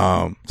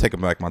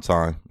 Taking back my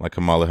time, like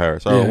Kamala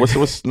Harris. Oh,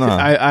 what's nah.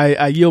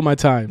 I yield my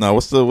time. No,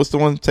 what's the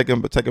one taking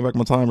back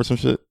my time or some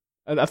shit?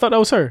 I thought that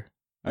was her.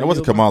 It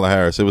wasn't Kamala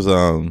Harris. It was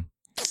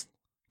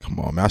come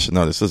on, man, I should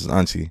know this. This is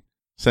Auntie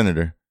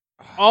Senator.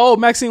 Oh,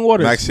 Maxine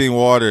Waters.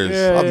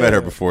 Yeah, I met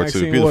her before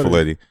Maxine too. Beautiful Waters.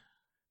 lady.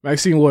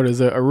 Maxine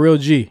Waters, a real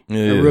G.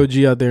 A real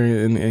G out there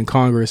in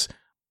Congress.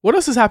 What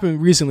else has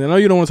happened recently? I know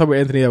you don't want to talk about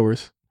Anthony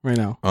Edwards right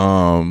now.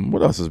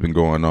 What else has been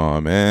going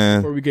on,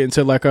 man? Before we get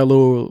into like our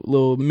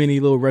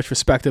little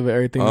retrospective of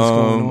everything that's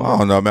going on. I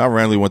don't know, man. I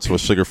randomly went to a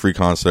Sugar Free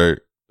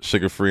concert.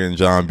 Sugar Free and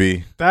John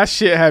B. That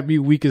shit had me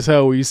weak as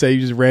hell. Where you say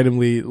you just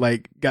randomly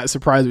like got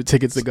surprised with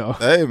tickets to go.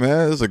 Hey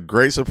man, it was a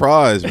great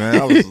surprise,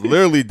 man. I was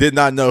literally did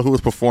not know who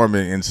was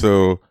performing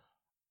until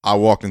I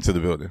walked into the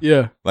building.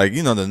 Yeah, like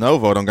the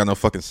Novo don't got no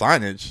fucking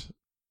signage.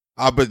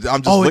 But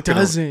I'm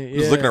just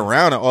looking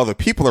around at all the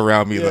people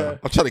around me. Though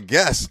I'm trying to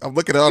guess. I'm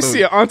looking at all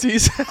the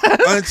aunties,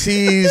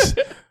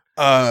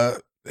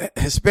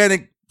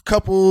 Hispanic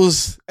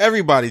couples,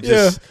 everybody.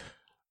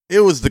 It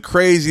was the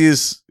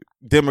craziest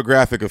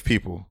demographic of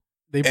people.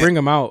 They bring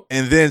them out,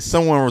 and then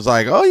someone was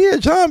like, "Oh yeah,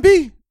 John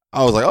B."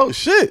 I was like, "Oh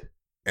shit."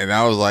 And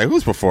I was like,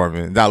 "Who's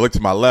performing?" And I looked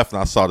to my left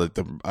and I saw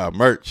the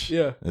merch.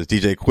 Yeah, it's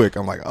DJ Quick.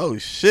 I'm like, "Oh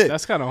shit."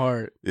 That's kind of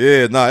hard.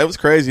 Yeah, it was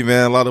crazy,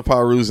 man. A lot of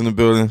power Ruse in the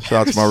building.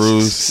 Shout out to my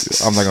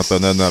Ruse. I'm not gonna throw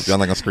nothing up. Y'all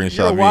not gonna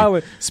screenshot me.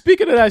 Wildin'.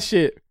 Speaking of that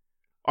shit,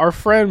 our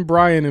friend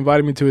Brian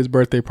invited me to his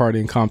birthday party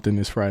in Compton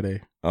this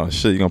Friday. Oh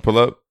shit, you gonna pull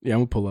up? Yeah,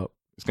 I'm gonna pull up.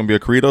 It's gonna be a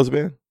Corridos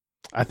band.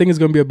 I think it's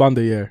gonna be a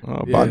banda, yeah.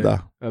 Oh,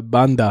 banda. A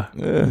banda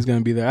is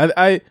gonna be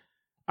there.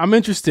 I'm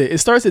interested. It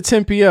starts at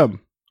 10 p.m.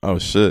 Oh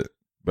shit.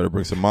 Better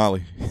bring some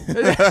Molly.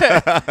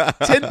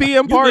 10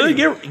 p.m. party.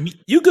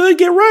 You good?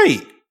 Get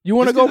right. You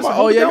want to go?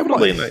 Oh yeah,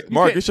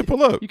 Mark, you should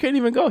pull up. You can't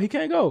even go. He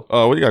can't go.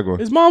 Oh, what do you got going?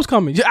 His mom's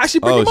coming.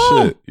 Actually, bring your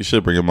mom. Shit. You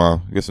should bring your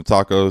mom. Get some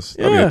tacos.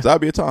 Yeah. That'd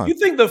be a time. You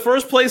think the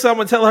first place I'm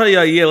gonna tell her,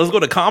 yeah, let's go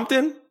to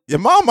Compton? Your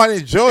mom might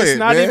enjoy it. It's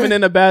not even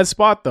in a bad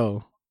spot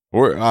though.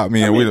 We don't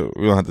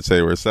have to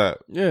say where it's at.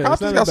 Yeah,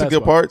 Compton's got some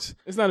good parts.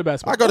 It's not a bad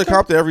spot. I go to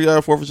Compton every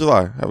 4th of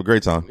July. Have a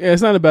great time. Yeah,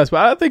 it's not a bad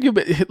spot. I think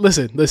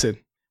listen.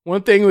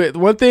 One thing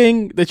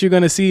that you're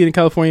gonna see in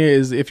California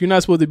is if you're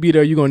not supposed to be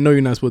there, you're gonna know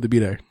you're not supposed to be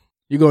there.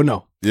 You're gonna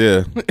know.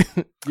 Yeah.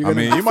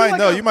 You might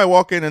know. You might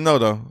walk in and know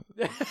though.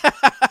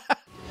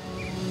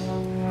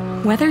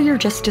 Whether you're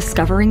just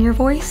discovering your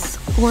voice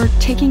or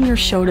taking your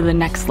show to the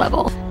next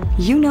level,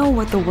 you know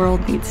what the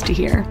world needs to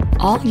hear.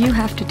 All you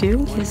have to do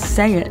is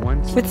say it.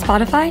 With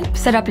Spotify,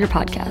 set up your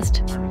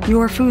podcast.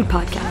 Your food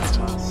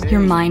podcast. Your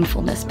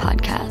mindfulness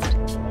podcast.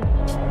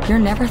 Your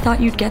never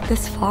thought you'd get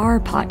this far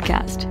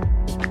podcast.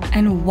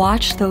 And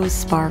watch those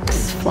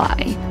sparks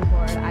fly.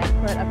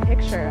 I put a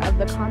picture of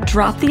the comment.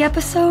 Drop the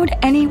episode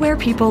anywhere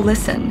people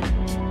listen.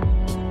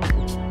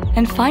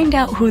 And find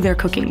out who they're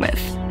cooking with.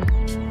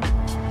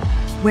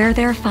 Where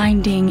they're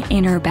finding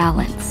inner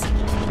balance.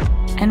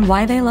 And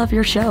why they love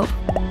your show.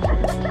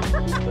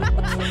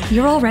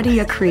 You're already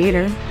a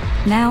creator.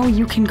 Now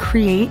you can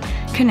create,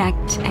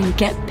 connect, and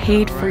get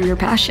paid for your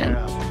passion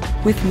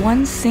with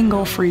one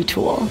single free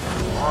tool.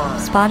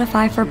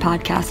 Spotify for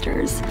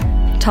podcasters.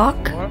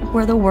 Talk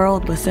where the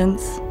world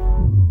listens.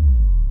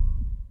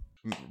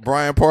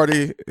 Brian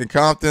party in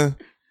Compton.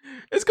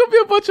 It's gonna be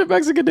a bunch of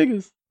Mexican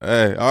niggas.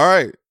 Hey, all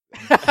right.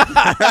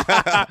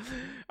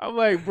 I'm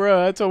like,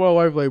 bro. I told my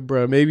wife, like,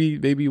 bro, maybe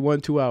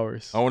 1-2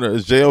 hours. I wonder,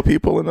 is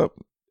JLP pulling up?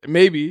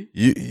 Maybe.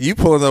 You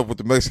pulling up with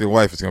the Mexican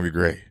wife is gonna be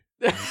great.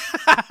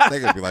 They're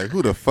gonna be like,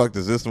 who the fuck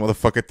does this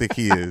motherfucker think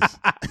he is?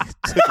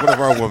 Took one of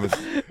our women.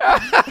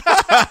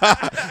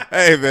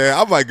 Hey man,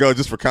 I might go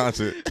just for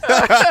content.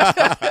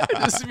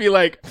 Just be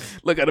like,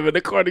 look at him in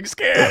the corner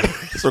scared.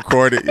 Just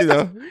record it,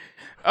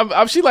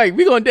 She like,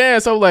 we gonna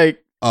dance. I'm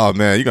like, oh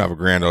man, you gonna have a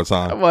grand old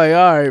time. I'm like,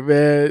 all right,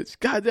 man.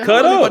 God damn,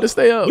 cut up. To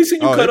stay up. We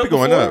seen you cut up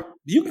going up.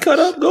 You can cut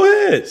up. Go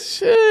ahead.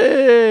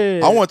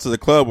 Shit. I went to the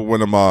club with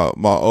one of my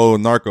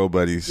old narco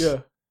buddies.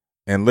 Yeah.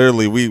 And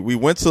literally, we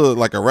went to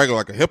like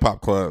a hip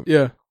hop club.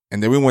 Yeah.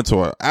 And then we went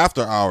to an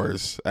after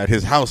hours at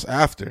his house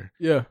after.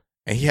 Yeah.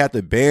 And he had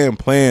the band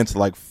playing to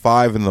like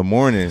 5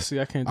 a.m. See,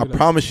 I can't do that. I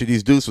promise you,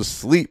 these dudes would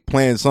sleep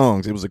playing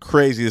songs. It was the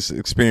craziest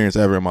experience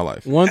ever in my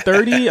life.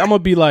 1:30, I'm gonna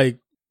be like,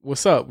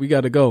 what's up? We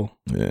gotta go.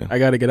 Yeah. I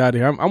gotta get out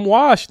of here. I'm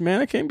washed, man.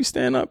 I can't be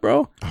standing up,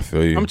 bro. I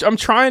feel you. I'm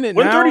trying it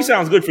now. 1:30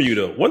 sounds good for you,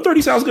 though.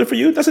 1:30 sounds good for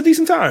you. That's a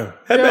decent time.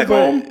 Head back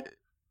home.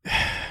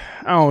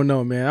 I don't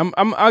know, man.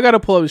 I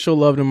gotta pull up and show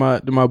love to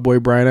my boy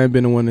Brian. I ain't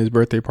been to one of his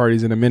birthday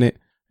parties in a minute,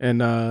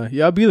 and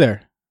I'll be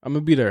there. I'm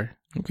gonna be there.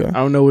 Okay. I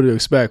don't know what to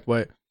expect,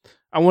 but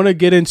I want to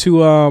get into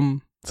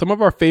some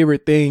of our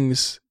favorite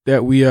things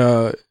that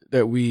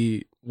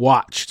we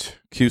watched.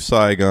 Q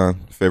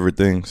Saigon, favorite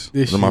things.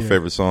 One of my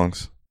favorite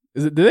songs.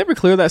 Did they ever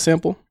clear that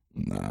sample?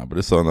 Nah, but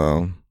it's on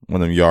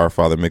one of them Yar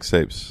Father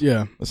mixtapes.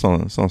 Yeah, it's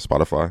on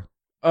Spotify.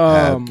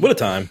 What a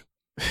time.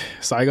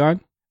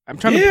 Saigon. I'm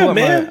trying to pull up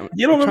man.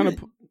 You don't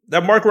remember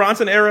that Mark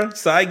Ronson era?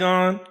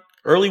 Saigon,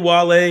 early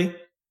Wale.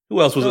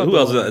 Who else was it? Who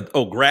else was it?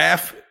 Oh,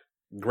 Graph.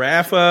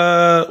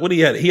 What do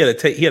you had? He had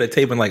a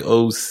tape in like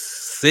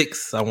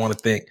 06, I want to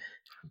think.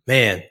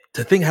 Man,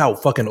 to think how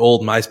fucking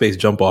old MySpace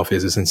Jump Off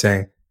is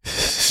insane.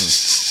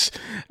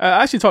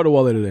 I actually talked to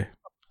Wale today.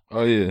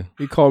 Oh yeah.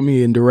 He called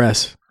me in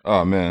duress.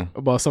 Oh man,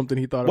 about something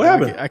he thought what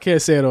about. Happened? I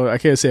can't say it. I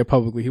can't say it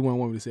publicly. He wouldn't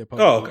want me to say it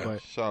publicly. Oh, okay.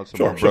 But shout out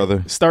to my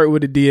brother. Start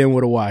with a D and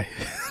with a Y.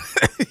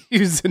 He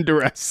was in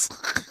duress.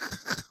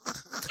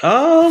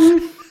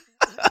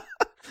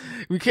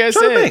 We can't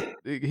say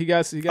it. He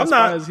got spies. He got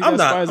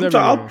spies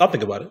everywhere. I'll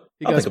think about it.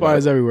 He got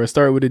spies everywhere.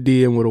 Start with a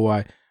D and with a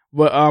Y.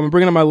 But I'm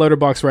bringing up my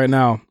letterbox right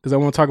now because I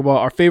want to talk about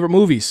our favorite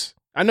movies.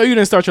 I know you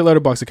didn't start your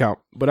letterbox account,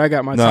 but I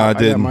got my top.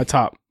 I got my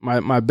top,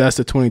 my best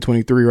of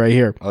 2023 right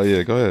here. Oh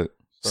yeah, go ahead.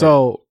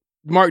 So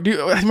Mark,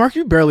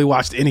 you barely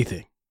watched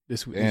anything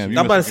this week. I'm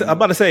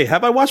about to say,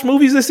 have I watched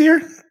movies this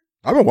year?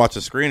 I've been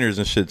watching screeners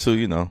and shit too.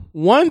 You know,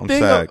 one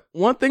thing about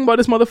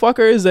this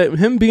motherfucker is that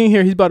him being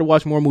here, he's about to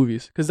watch more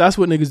movies because that's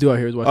what niggas do out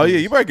here. Is watch yeah,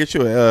 movies. you better get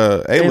you a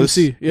A-list.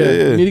 AMC. Yeah,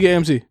 you need to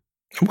get AMC.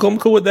 I'm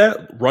cool with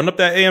that. Run up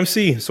that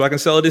AMC so I can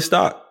sell it as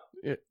stock.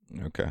 Yeah.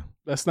 Okay.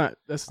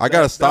 I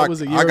got a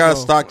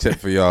stock tip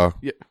for y'all.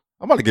 Yeah.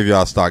 I'm about to give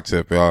y'all a stock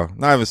tip, y'all.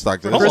 Not even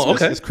stock tip.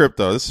 Okay. It's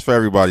crypto. This is for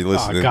everybody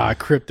listening. Oh God,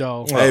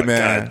 crypto. Hey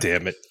man. God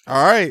damn it.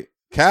 All right,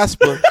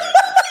 Casper.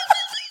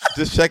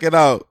 Just check it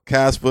out.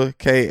 Casper,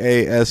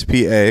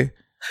 Kaspa.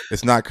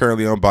 It's not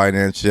currently on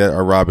Binance yet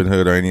or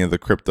Robinhood or any of the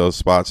crypto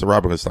spots. So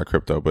Robinhood's not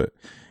crypto, but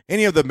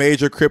any of the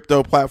major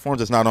crypto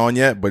platforms, it's not on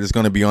yet, but it's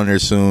going to be on there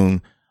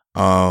soon.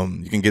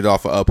 You can get it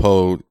off of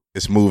Uphold.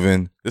 It's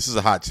moving. This is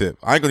a hot tip.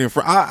 I ain't going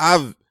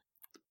to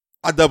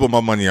I doubled my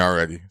money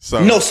already.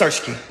 So no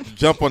Sersky.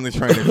 Jump on the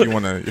train if you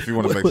want to make some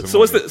money.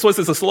 So is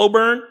this a slow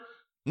burn?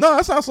 No,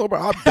 that's not a slow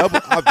burn.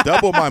 I've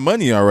doubled my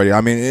money already.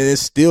 I mean,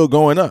 it's still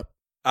going up.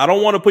 I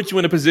don't want to put you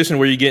in a position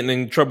where you're getting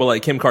in trouble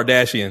like Kim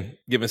Kardashian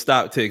giving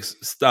stock tips,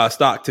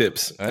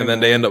 and then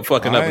they end up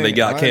fucking up and they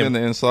got Kim in the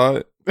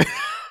inside.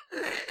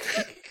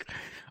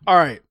 All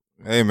right.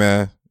 Hey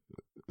man,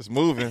 it's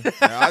moving.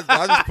 I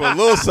just put a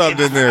little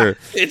something in there.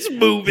 It's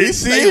moving. You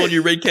see Stay on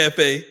your Red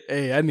Cafe.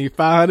 Hey, I need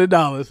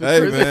 $500.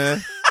 Hey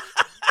man,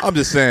 I'm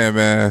just saying,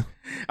 man.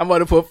 I'm about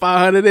to put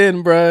 $500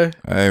 in, bruh.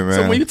 Hey man.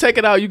 So when you take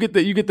it out, you get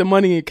the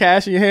money in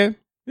cash in your hand.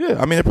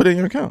 Yeah, I mean, they put it in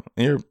your account,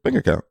 in your bank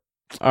account.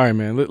 All right,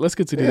 man. Let's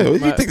get to this.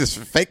 Yeah, you think this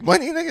is fake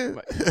money,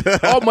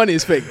 nigga? All money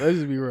is fake. Let's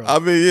just be real. I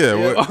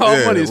mean,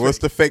 all money is what's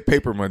fake. the fake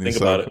paper money? Think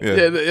about it.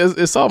 Yeah,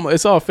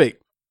 it's all fake.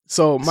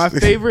 So my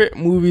favorite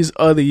movies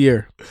of the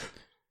year.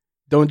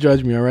 Don't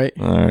judge me, all right?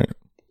 All right.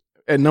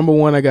 At number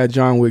 1, I got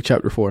John Wick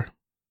Chapter 4.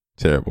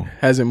 Terrible.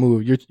 Hasn't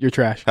moved. You're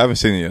trash. Haven't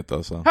seen it yet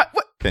though, so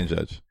can't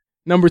judge.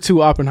 Number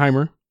 2,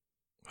 Oppenheimer.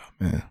 Oh,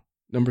 man.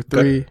 Number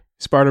 3,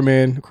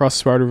 Spider-Man Across the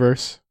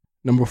Spider-Verse.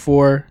 Number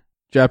 4,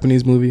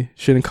 Japanese movie,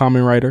 Shin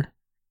Kamen Rider.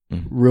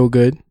 Real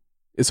good.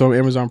 It's on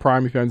Amazon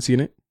Prime if you haven't seen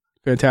it.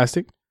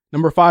 Fantastic.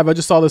 Number 5, I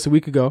just saw this a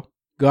week ago.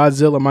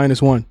 Godzilla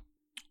 -1.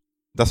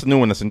 That's the new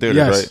one that's in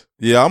theaters, right?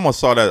 Yeah, I almost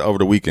saw that over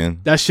the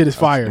weekend. That shit is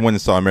fire. I went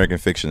and saw American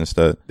Fiction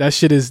instead. That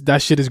shit is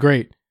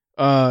great.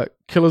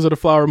 Killers of the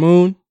Flower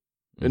Moon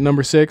at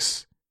number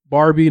 6.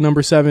 Barbie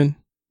number 7.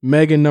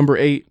 Megan number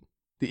 8.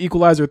 The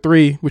Equalizer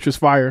 3, which was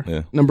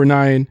fire, number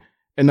 9.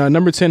 And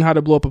number 10, How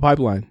to Blow Up a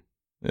Pipeline.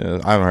 Yeah,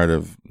 I haven't heard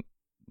of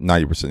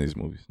 90% of these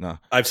movies. Nah,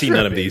 I've seen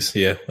none of these.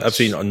 Yeah, I've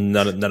seen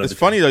none of. It's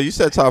funny though. You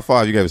said top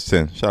 5. You gave us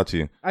 10. Shout out to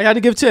you. I had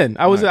to give 10.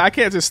 I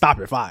can't just stop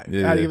at 5.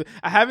 Yeah,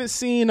 I haven't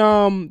seen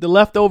the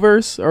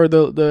Leftovers or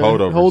the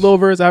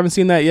Holdovers. I haven't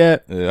seen that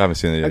yet. Yeah, I haven't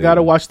seen it yet. I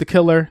gotta watch The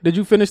Killer. Did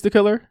you finish The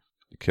Killer?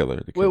 The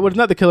Killer. Wait, what's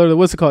not The Killer?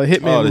 What's it called?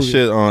 Hitman. Oh, the movie.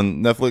 shit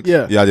on Netflix.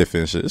 Yeah, I did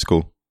finish it. It's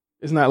cool.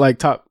 It's not like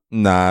top.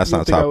 Nah, it's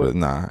not top of it.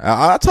 Nah,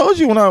 I told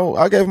you when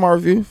I gave my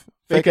review.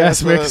 Fake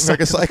ass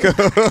American Psycho.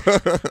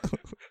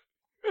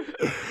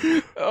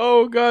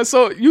 Oh God!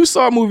 So you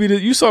saw a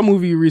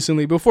movie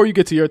recently. Before you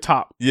get to your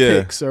top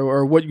picks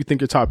or what you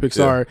think your top picks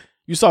are,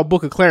 you saw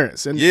Book of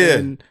Clarence,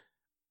 and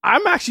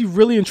I'm actually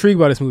really intrigued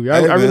by this movie. I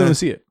really want to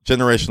see it.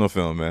 Generational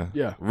film, man.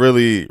 Yeah,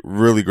 really,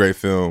 really great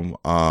film.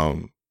 I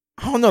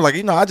don't know, like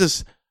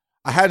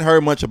I hadn't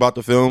heard much about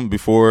the film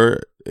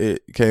before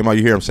it came out.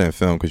 You hear I'm saying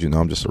film because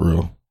I'm just a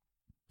real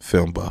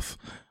film buff,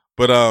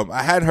 but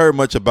I hadn't heard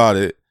much about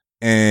it,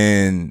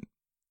 and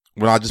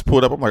when I just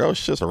pulled up, I'm like, oh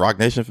shit, it's a Rock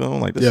Nation film.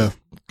 Like, this is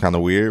kind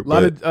of weird. A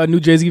lot of new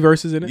Jay-Z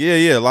verses in it.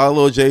 Yeah, a lot of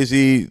little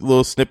Jay-Z,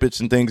 little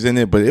snippets and things in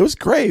it. But it was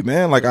great,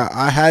 man. Like,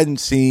 I hadn't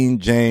seen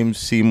James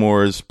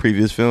Seymour's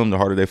previous film, The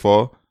Harder They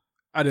Fall.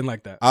 I didn't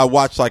like that. I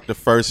watched like the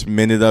first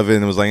minute of it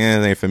and it was like, it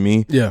ain't for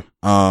me. Yeah.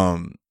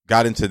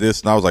 Got into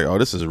this and I was like, oh,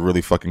 this is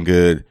really fucking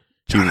good.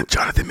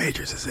 Jonathan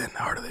Majors is in The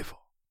Harder They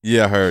Fall.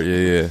 Yeah, I heard.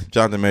 Yeah.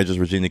 Jonathan Majors,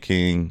 Regina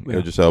King,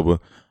 Idris Elba.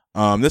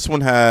 This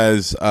one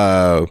has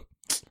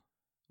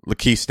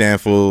Lakeith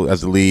Stanfield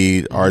as the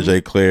lead,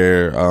 RJ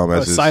Claire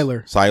as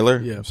Siler.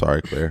 Siler? Yeah.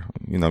 Sorry, Claire.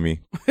 You know me.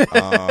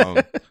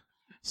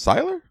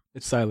 Siler?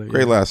 It's Siler.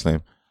 Great last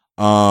name.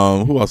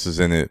 Who else is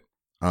in it?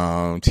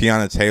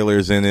 Tiana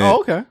Taylor's in it.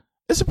 Oh, okay.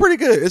 It's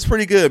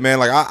pretty good, man.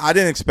 Like I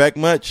didn't expect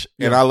much,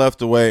 and I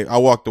walked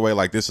away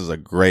like this is a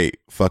great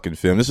fucking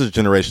film. This is a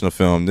generational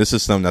film. This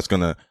is something it's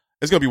gonna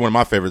be one of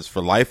my favorites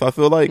for life, I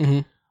feel like.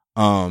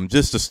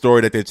 Just the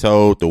story that they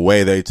told, the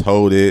way they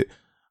told it.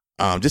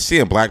 Just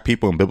seeing black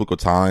people in biblical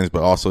times,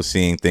 but also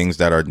seeing things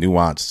that are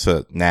nuanced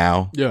to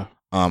now. Yeah.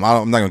 I'm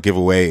not gonna give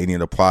away any of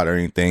the plot or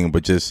anything,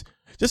 but just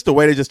the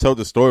way they just told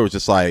the story was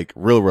just like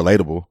real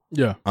relatable.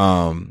 Yeah.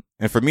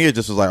 And for me, it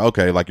just was like,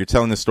 okay, like you're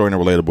telling this story in a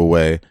relatable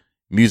way.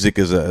 Music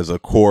is a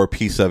core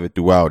piece of it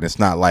throughout. And it's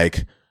not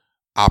like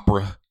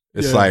opera.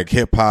 It's like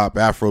hip hop,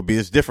 Afrobeat.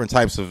 It's different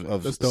types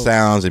of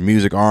sounds and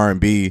music,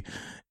 R&B.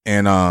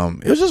 And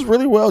it was just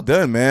really well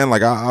done, man.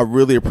 Like I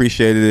really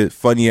appreciated it.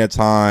 Funny at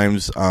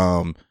times,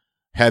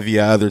 heavy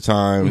at other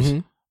times. Mm-hmm.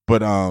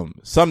 But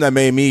something that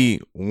made me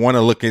want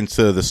to look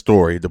into the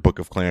story, the Book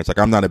of Clarence. Like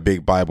I'm not a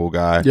big Bible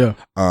guy. Yeah.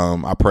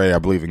 I pray, I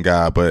believe in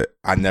God, but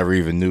I never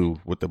even knew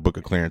what the Book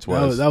of Clarence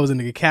was. That was a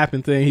nigga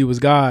capping thing. He was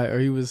God, or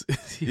he was God.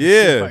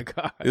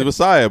 It was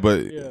Messiah.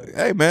 But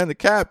hey, man, the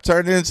cap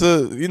turned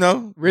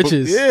into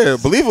riches.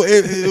 Believe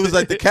it was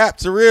like the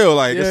caps are real.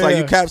 Like it's like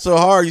you cap so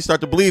hard, you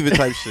start to believe it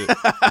type shit.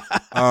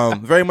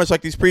 Very much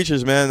like these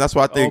preachers, man. That's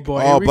why I think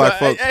all black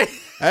folks.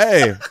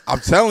 Hey,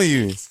 I'm telling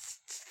you.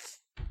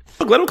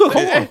 Let him cook.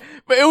 Hold on.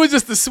 But it was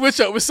just the switch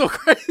up was so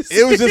crazy.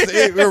 It was just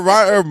it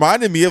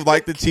reminded me of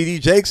like the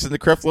TD Jakes and the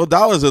Creflo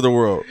Dollars of the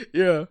world.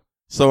 Yeah.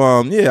 So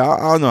I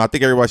don't know. I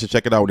think everybody should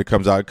check it out when it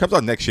comes out. It comes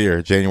out next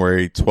year,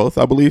 January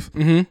 12th, I believe.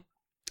 Mm-hmm.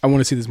 I want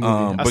to see this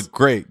movie. But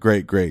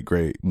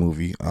great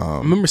movie. I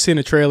remember seeing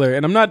a trailer,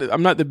 and I'm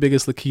not the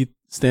biggest Lakeith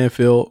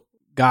Stanfield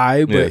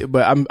guy,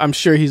 but I'm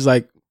sure he's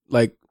like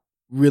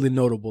really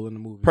notable in the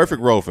movie.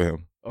 Perfect role for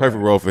him.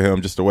 Perfect role for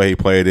him. Just the way he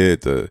played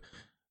it.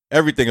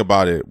 Everything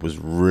about it was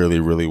really,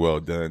 really well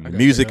done. The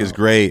music is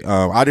great.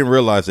 I didn't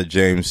realize that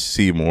James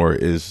Seymour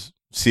is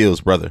Seal's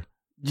brother.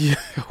 Yeah,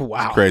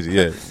 wow, it's crazy.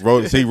 Yeah,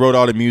 he wrote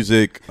all the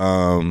music,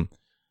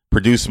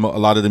 produced a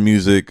lot of the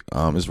music.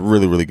 It's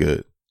really, really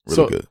good.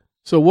 Really good.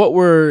 So, what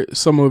were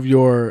some of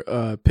your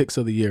picks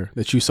of the year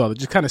that you saw that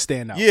just kind of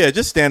stand out? Yeah,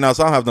 just stand out.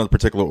 So I don't have no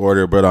particular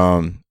order, but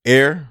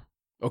Air.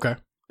 Okay,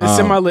 it's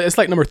in my list. It's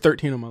like number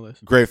 13 on my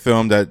list. Great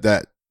film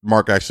that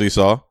Mark actually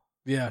saw.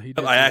 Yeah, he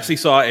did. I actually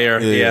saw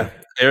Air. Yeah.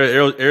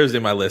 Air's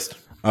in my list.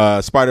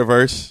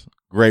 Spider-Verse,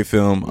 great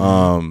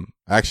film.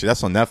 Actually,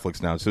 that's on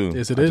Netflix now too.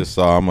 Yes, it is. I just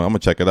saw. I'm gonna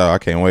check it out. I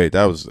can't wait.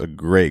 That was a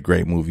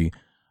great movie.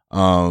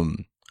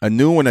 A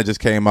new one that just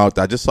came out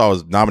that I just saw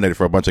was nominated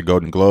for a bunch of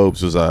Golden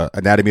Globes was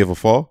Anatomy of a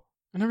Fall.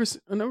 I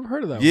never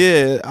heard of that.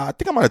 Yeah, I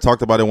think I might have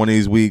talked about it one of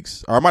these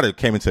weeks, or I might have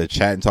came into a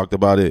chat and talked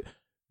about it.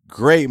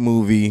 Great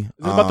movie. Is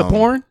it about the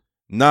porn?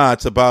 Nah,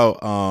 it's about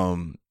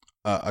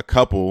a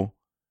couple,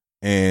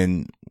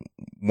 and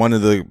one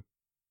of the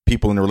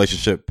people in the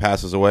relationship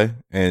passes away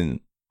in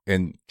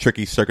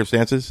tricky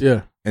circumstances.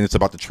 Yeah. And it's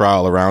about the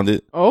trial around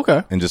it. Oh,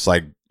 okay. And just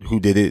like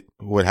who did it,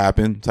 what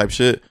happened type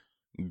shit.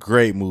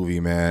 Great movie,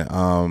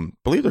 man.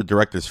 Believe the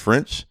director's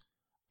French.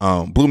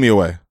 Blew me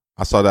away.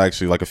 I saw that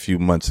actually like a few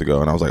months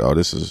ago and I was like, oh,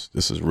 this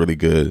is really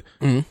good.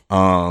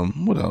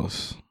 Mm-hmm. What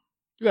else?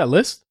 You got a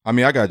list? I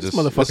mean, I got just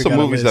some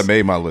movies that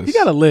made my list. He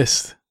got a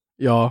list.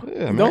 Y'all,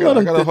 yeah, man,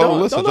 I got a whole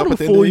list. Don't let him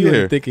fool you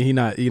into thinking he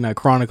not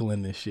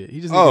chronicling this shit. He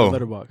just needs a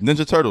letterbox.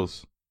 Ninja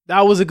Turtles.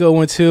 That was a good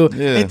one too.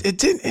 Yeah. It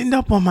didn't end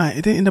up on my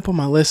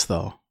list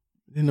though.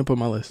 It didn't end up on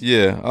my list.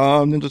 Yeah.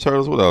 Ninja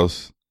Turtles. What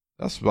else?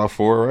 That's about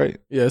 4, right?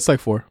 Yeah, it's like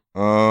 4.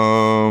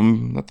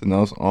 Nothing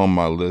else on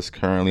my list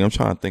currently. I'm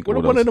trying to think. What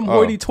of one of them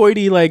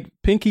hoity-toity like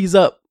pinkies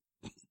up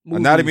movies?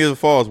 Anatomy of the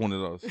Fall is one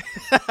of those.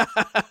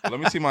 Let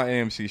me see my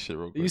AMC shit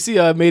real quick. You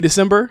see May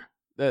December?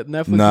 That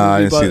Netflix movie? Nah, I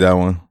didn't see that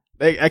one.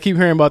 I keep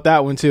hearing about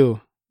that one too.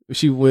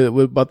 She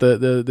about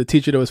the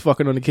teacher that was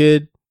fucking on the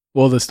kid.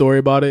 Well, the story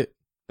about it.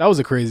 That was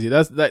a crazy.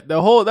 That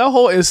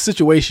whole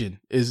situation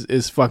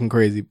is fucking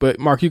crazy. But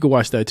Mark, you can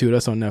watch that too.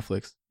 That's on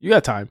Netflix. You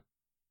got time.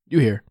 You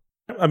here?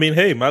 I mean,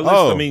 hey, my list.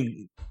 I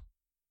mean,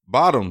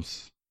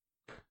 Bottoms.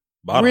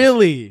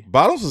 Really?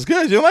 Bottoms was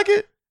good. You don't like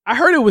it? I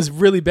heard it was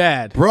really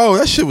bad. Bro,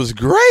 that shit was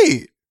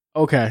great.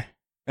 Okay.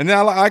 And then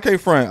I can't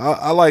front.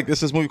 I like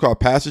this movie called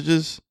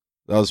Passages.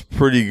 That was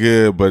pretty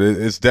good, but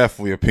it's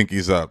definitely a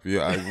pinkies up.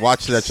 Yeah,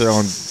 watch it at your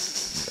own.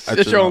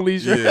 At your own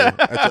leisure. Yeah,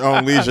 at your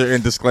own leisure.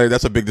 And disclaimer.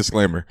 That's a big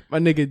disclaimer. My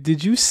nigga,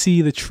 did you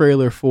see the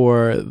trailer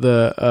for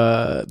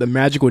the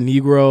Magical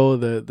Negro,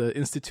 the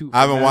Institute?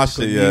 I haven't watched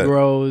it yet.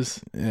 Negroes.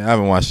 Yeah, I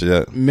haven't watched it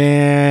yet.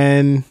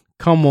 Man,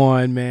 come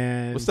on,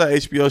 man. What's that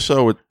HBO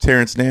show with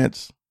Terrence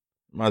Nance?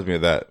 Reminds me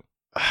of that.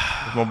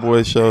 It's my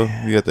boy's show.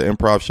 You got the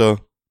improv show.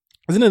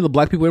 Isn't it the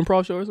Black People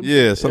Improv show or something?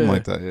 Yeah, something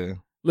like that. Yeah.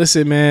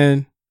 Listen,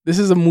 man. This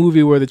is a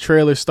movie where the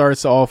trailer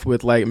starts off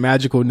with like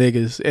magical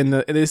niggas, and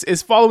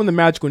it's following the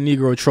magical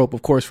Negro trope,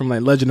 of course, from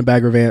like Legend of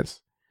Bagger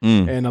Vance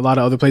and a lot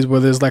of other places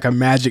where there's like a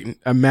magic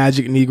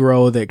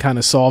Negro that kind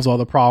of solves all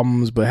the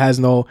problems, but has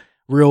no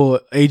real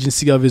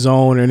agency of his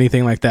own or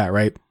anything like that,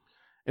 right?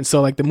 And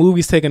so like the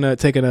movie's taking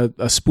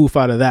a spoof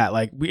out of that,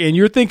 like, and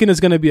you're thinking it's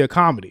going to be a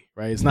comedy,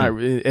 right? It's not,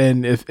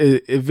 and if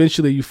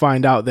eventually you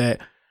find out that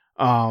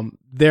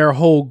their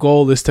whole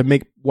goal is to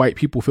make white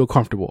people feel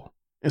comfortable.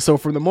 And so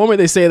from the moment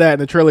they say that in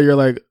the trailer, you're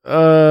like,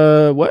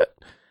 what?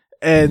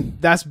 And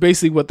that's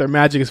basically what their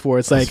magic is for.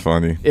 It's that's like,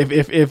 funny.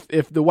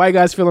 If the white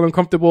guy's feeling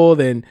uncomfortable,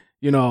 then,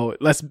 you know,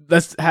 let's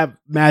have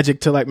magic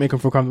to like make him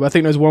feel comfortable. I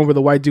think there's one where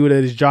the white dude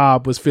at his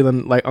job was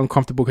feeling like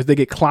uncomfortable because they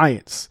get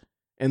clients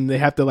and they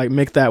have to like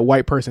make that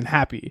white person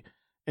happy.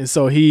 And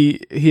so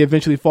he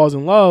eventually falls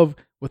in love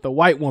with a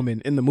white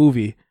woman in the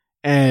movie,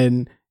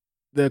 and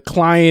the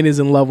client is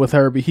in love with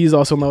her, but he's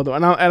also in love with her.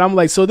 And I'm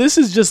like, so this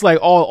is just like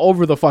all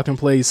over the fucking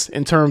place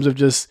in terms of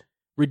just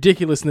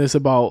ridiculousness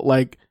about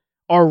like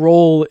our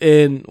role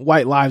in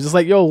white lives. It's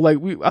like, yo, like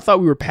I thought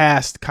we were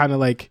past kind of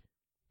like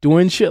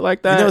doing shit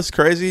like that. You know, it's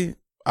crazy.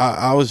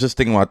 I was just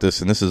thinking about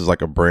this, and this is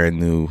like a brand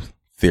new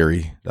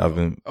theory that I've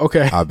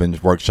been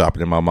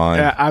workshopping in my mind.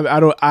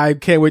 Yeah, I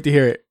can't wait to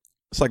hear it.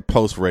 It's like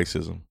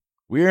post-racism.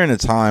 We're in a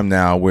time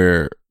now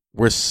where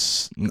we're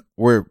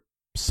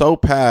so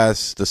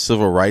past the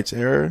civil rights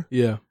era,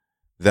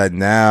 that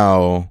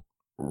now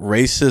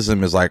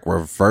racism is like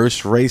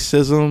reverse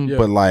racism,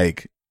 but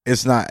like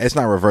it's not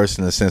reversed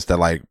in the sense that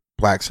like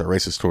blacks are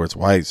racist towards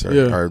whites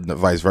or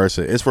vice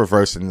versa. It's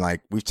reversed, and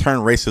like we've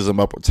turned racism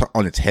up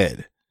on its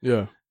head.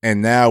 Yeah.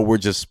 And now we're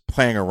just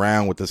playing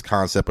around with this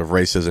concept of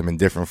racism in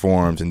different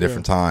forms and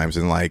different times,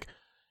 and like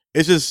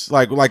it's just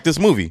like this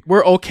movie.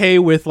 We're okay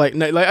with like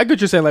I get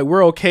what you're saying. Like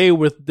we're okay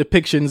with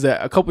depictions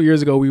that a couple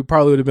years ago we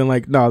probably would have been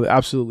like, no,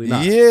 absolutely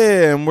not.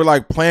 Yeah, and we're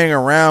like playing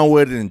around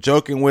with it and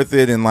joking with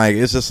it, and like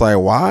it's just like,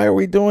 why are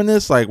we doing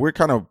this? Like we're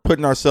kind of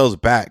putting ourselves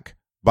back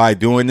by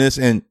doing this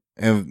and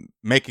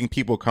making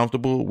people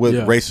comfortable with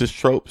racist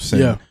tropes.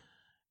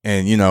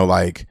 And you know,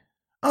 like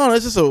I don't know,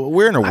 it's just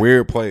we're in a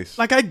weird place.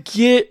 Like I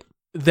get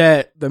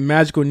that the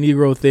magical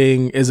Negro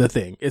thing is a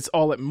thing. It's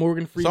all like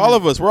Morgan Freeman. So all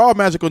of us, we're all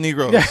magical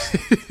Negroes. Yeah.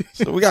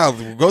 So we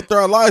gotta go through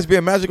our lives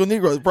being magical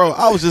Negroes, bro.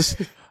 I was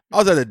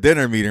at a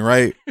dinner meeting,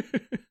 right?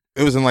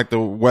 It was in like the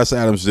West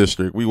Adams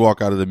district. We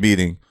walk out of the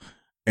meeting,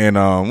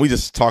 and we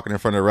just talking in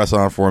front of the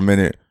restaurant for a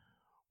minute.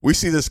 We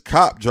see this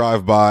cop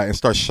drive by and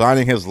start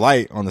shining his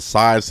light on the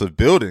sides of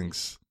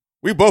buildings.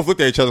 We both looked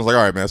at each other and was like,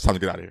 all right, man, it's time to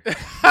get out of here.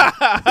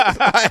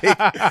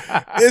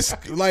 Like,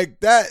 it's like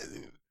that.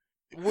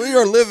 We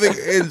are living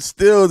in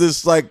still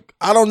this, like,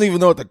 I don't even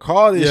know what to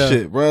call this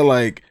shit, bro.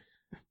 Like,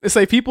 it's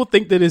like people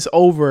think that it's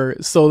over,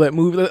 so that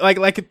movie,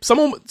 like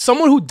someone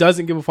who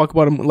doesn't give a fuck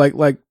about him,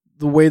 like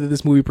the way that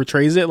this movie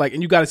portrays it, like,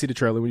 and you got to see the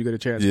trailer when you get a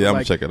chance. Yeah, I'm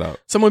gonna check it out.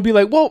 Someone would be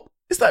like, well,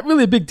 it's not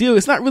really a big deal.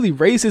 It's not really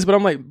racist, but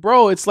I'm like,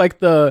 bro, it's like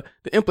the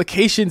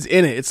implications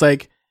in it. It's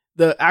like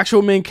the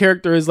actual main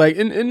character is like,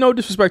 and no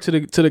disrespect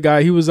to the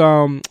guy, he was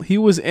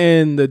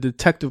in the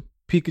Detective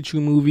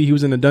Pikachu movie. He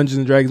was in the Dungeons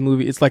and Dragons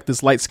movie. It's like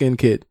this light skinned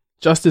kid.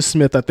 Justice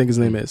Smith, I think his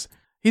name is.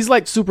 He's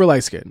like super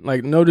light skinned.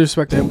 Like no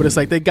disrespect to him, but it's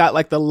like they got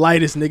like the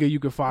lightest nigga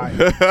you could find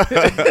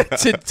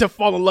to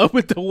fall in love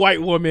with the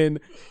white woman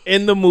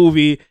in the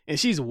movie, and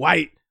she's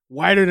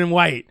whiter than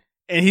white,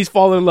 and he's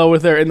falling in love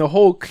with her. And the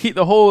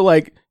whole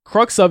like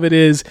crux of it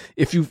is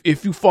if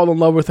you fall in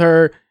love with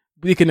her,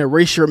 we can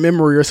erase your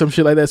memory or some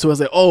shit like that. So it's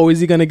like, oh, is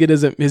he gonna get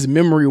his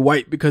memory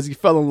white because he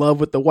fell in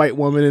love with the white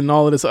woman and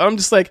all of this? So I'm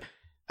just like,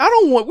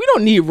 we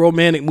don't need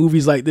romantic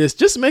movies like this.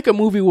 Just make a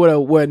movie where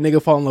a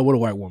nigga fall in love with a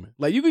white woman.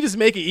 Like you can just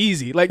make it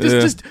easy. Like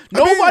just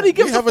nobody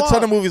gives a fuck. We have a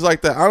ton of movies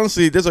like that.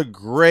 Honestly, there's a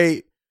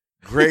great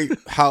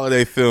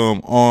holiday film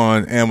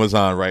on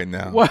Amazon right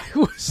now. What?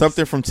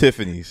 Something from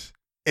Tiffany's.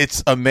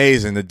 It's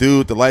amazing.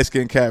 The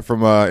light-skinned cat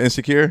from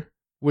Insecure.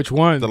 Which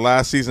one? The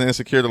last season of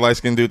Insecure, the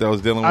light-skinned dude that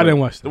was dealing with. I didn't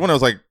watch that. The one that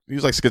was like, he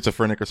was like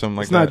schizophrenic or something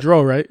like that. It's not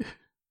Dro, right?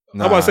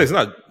 Nah. I'm about to say it's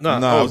not.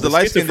 No, it was the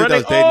light-skinned dude that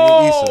was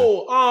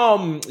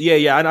dating Issa.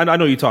 Yeah. I know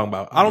what you're talking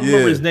about. I don't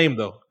remember his name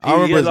though. I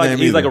don't remember his name.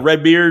 He's like a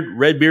red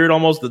beard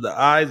almost. The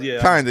eyes,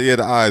 yeah. Kinda, yeah,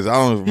 the eyes. I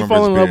don't remember. He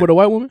fall in love with a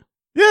white woman?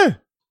 Yeah,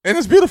 and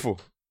it's beautiful.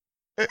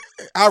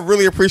 I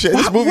really appreciate it.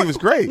 This movie was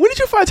great. When did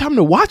you find time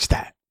to watch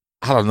that?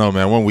 I don't know,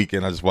 man. One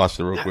weekend I just watched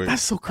it real quick.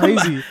 That's so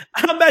crazy.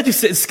 I'm mad you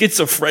said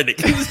schizophrenic.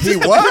 He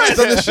was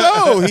on the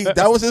show.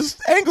 That was his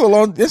angle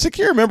on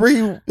Insecure. Remember, he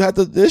had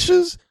the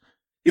issues.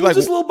 He was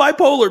just a little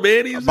bipolar,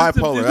 man. He was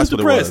bipolar. That's what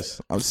depressed.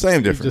 It was.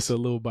 Same difference. Just a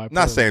little bipolar.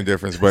 Not same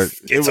difference, but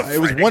it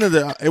was one of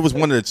the. It was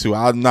one of the two.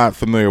 I'm not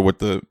familiar with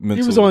the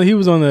mental. He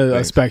was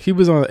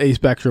on a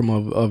spectrum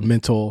of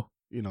mental.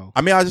 You know.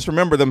 I mean, I just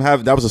remember them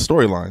having that was a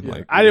storyline. Yeah.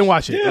 Like I didn't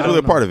watch it. Yeah, it was really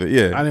a part of it.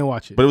 Yeah, I didn't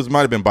watch it, but it might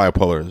have been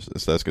bipolar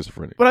instead of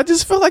schizophrenic. But I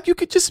just feel like you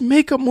could just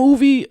make a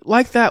movie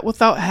like that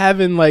without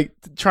having like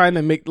trying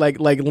to make like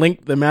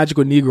link the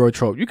magical Negro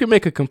trope. You can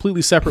make a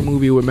completely separate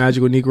movie with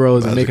magical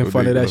Negroes and making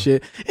fun of that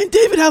shit. And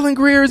David Alan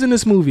Grier is in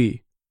this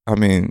movie. I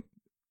mean,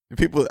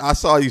 people. I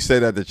saw you say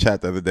that in the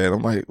chat the other day, and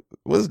I'm like,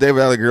 what's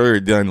David Alan Grier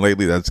done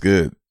lately that's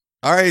good?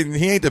 All right,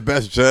 he ain't the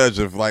best judge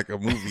of like a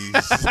movie's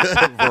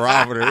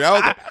barometer.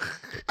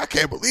 I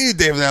can't believe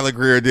David Alan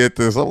Grier did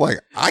this. I'm like,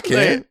 I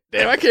can't.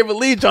 Damn, I can't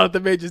believe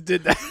Jonathan Majors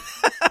did that.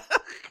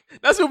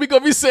 That's what we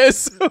gonna be saying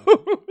soon.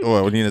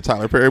 What, when he in a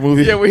Tyler Perry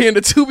movie? Yeah, we're in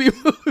the Tubi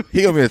movie.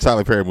 He gonna be in a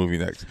Tyler Perry movie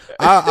next.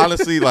 I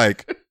honestly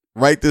like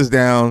write this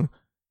down.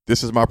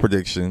 This is my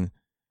prediction.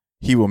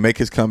 He will make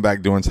his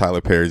comeback doing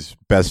Tyler Perry's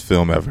best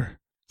film ever.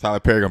 Tyler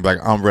Perry gonna be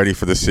like, I'm ready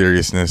for the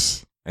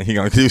seriousness, and he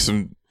gonna do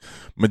some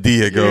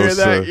Medea goes.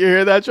 You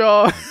hear that,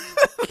 y'all?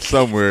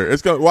 Somewhere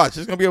it's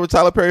gonna be a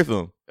Tyler Perry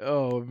film.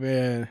 Oh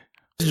man,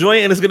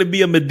 joint and it's gonna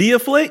be a Medea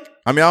flick.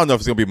 I mean, I don't know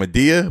if it's gonna be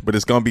Medea, but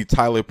it's gonna be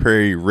Tyler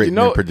Perry written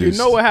and produced.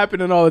 You know what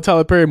happened in all the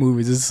Tyler Perry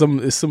movies? It's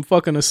some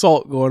fucking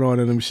assault going on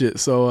in them shit.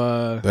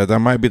 So that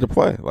might be the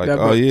play. Like,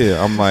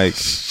 I'm like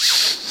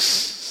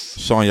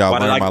showing y'all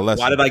learn my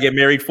lesson. Why did I get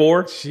married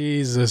for?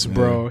 Jesus,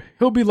 bro.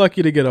 He'll be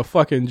lucky to get a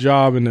fucking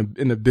job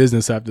in the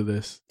business after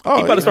this. He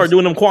about to start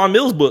doing them Quan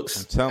Mills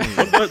books. I'm telling you.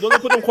 Don't they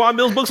put them Quan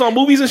Mills books on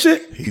movies and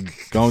shit? He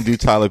gonna do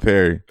Tyler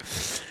Perry.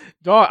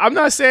 Dog, I'm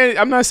not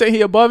saying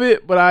he above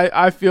it, but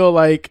I feel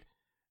like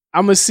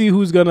I'm gonna see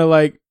who's gonna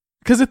like,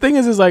 because the thing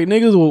is like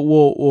niggas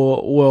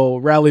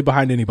will rally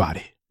behind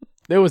anybody.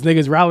 There was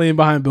niggas rallying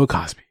behind Bill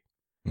Cosby.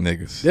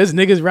 Niggas. There's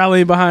niggas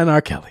rallying behind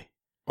R. Kelly.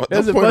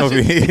 Don't point at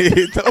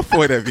me. Don't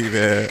point at me,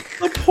 man.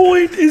 The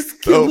point is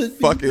killing me. Don't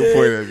fucking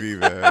point at me,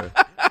 man.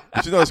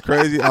 But you know what's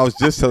crazy? I was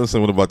just telling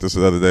someone about this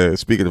the other day.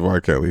 Speaking of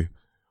R. Kelly,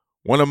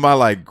 one of my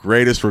like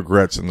greatest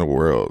regrets in the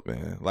world,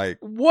 man. Like,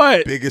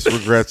 what? Biggest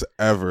regrets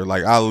ever.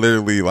 Like, I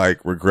literally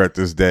like regret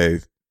this day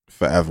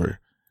forever.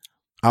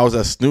 I was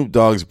at Snoop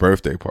Dogg's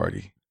birthday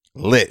party.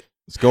 Lit.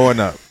 It's going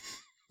up.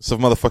 It's a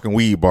motherfucking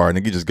weed bar.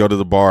 Nigga, you just go to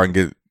the bar and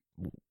get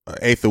an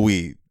eighth of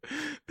weed.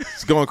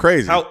 It's going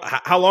crazy.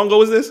 How long ago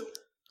was this?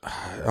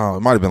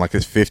 It might have been like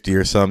his 50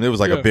 or something. It was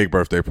like a big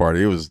birthday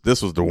party.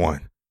 This was the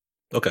one.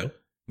 Okay.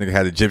 Nigga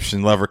had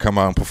Egyptian Lover come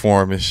out and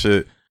perform and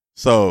shit.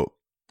 So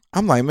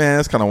I'm like, man,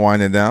 it's kind of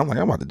winding down. I'm like,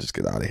 I'm about to just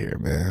get out of here,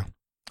 man.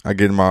 I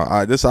get in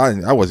I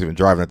wasn't even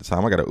driving at the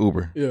time. I got an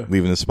Uber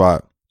leaving the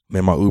spot.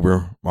 Man, my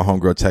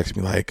homegirl texted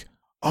me like,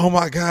 oh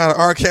my God,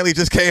 R. Kelly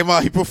just came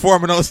out. He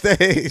performing on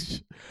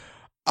stage.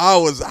 I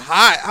was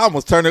hot. I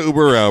almost turned the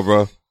Uber around,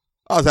 bro.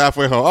 I was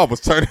halfway home. I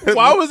almost turned it.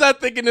 Why was I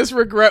thinking this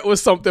regret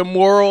was something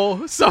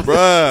moral? Something.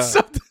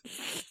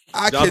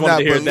 I cannot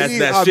believe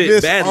I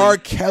missed R.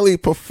 Kelly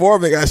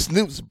performing at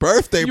Snoop's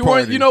birthday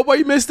party. You know why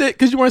you missed it?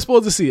 Because you weren't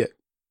supposed to see it.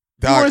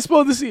 You weren't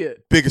supposed to see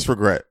it. Biggest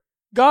regret.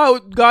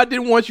 God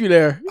didn't want you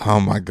there. Oh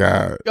my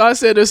God. God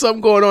said there's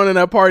something going on in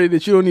that party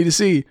that you don't need to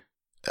see.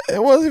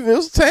 It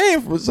was tame.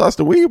 It was just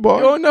the weed bar.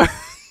 You don't know.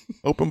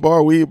 Open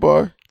bar, weed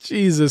bar.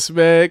 Jesus,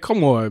 man.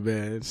 Come on,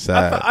 man.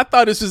 Sad. I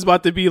thought this was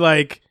about to be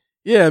like,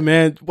 yeah,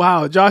 man.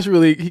 Wow, Josh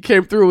he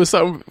came through with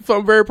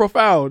something very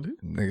profound.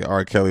 Nigga,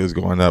 R. Kelly was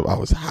going up.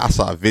 I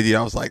saw a video.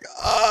 I was like,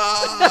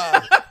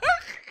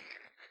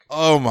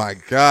 oh my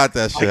God,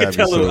 that shit. I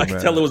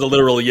could tell it was a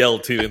literal yell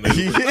too. In there.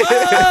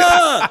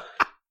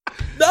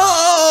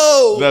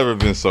 No! Never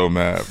been so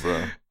mad,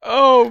 bro.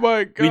 Oh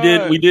my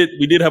God. We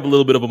did have a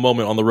little bit of a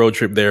moment on the road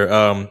trip there.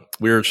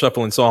 We were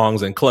shuffling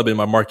songs and clubbing.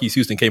 My Marquise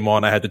Houston came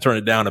on. I had to turn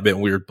it down a bit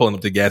when we were pulling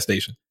up to the gas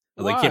station.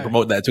 I was like, can't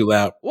promote that too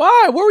loud.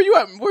 Why? Where were you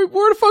at?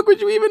 Where the fuck were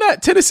you even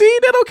at? Tennessee?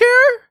 They don't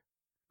care?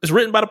 It's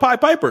written by the Pied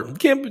Piper.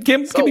 Can't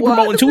be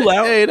promoting too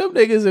loud. Hey, them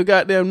niggas in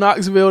goddamn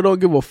Knoxville don't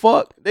give a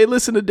fuck. They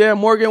listen to damn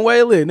Morgan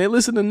Wallen. They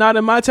listen to Not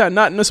in My Town,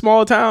 Not in a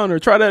Small Town, or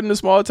Try That in a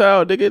Small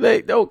Town.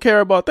 They don't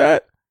care about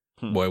that.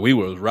 Boy, we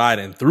was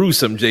riding through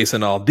some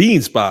Jason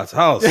Aldean spots.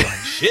 I was like,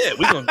 shit,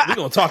 we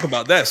gonna talk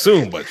about that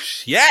soon. But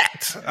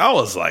shit, I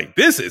was like,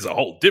 this is a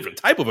whole different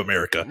type of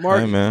America.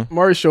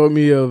 Mark showed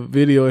me a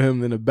video of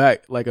him in the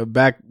back, like a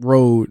back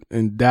road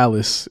in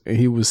Dallas, and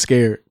he was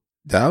scared.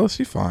 Dallas,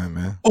 you fine,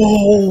 man.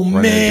 Oh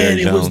man,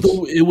 it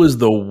was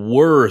the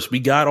worst. We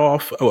got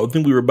off. I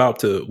think we were about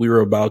to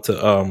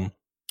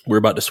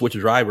switch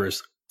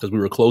drivers because we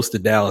were close to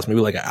Dallas, maybe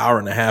like an hour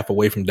and a half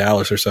away from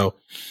Dallas or so,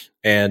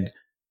 and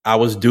I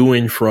was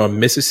doing from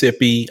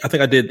Mississippi. I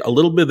think I did a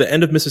little bit of the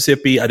end of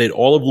Mississippi. I did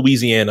all of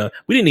Louisiana.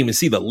 We didn't even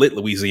see the lit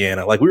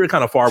Louisiana. Like, we were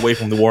kind of far away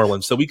from New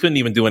Orleans, so we couldn't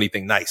even do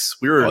anything nice.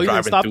 We were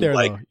driving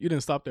through. You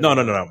didn't stop there. No.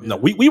 Yeah.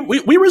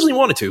 We originally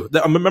wanted to.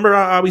 Remember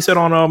how we said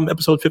on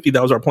episode 50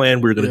 that was our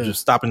plan. We were going to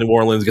just stop in New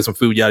Orleans, get some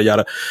food, yada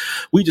yada.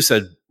 We just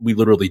said we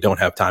literally don't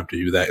have time to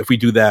do that. If we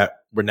do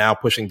that, we're now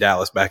pushing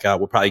Dallas back out.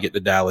 We'll probably get to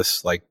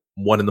Dallas like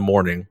 1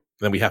 a.m.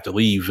 Then we have to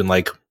leave in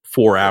like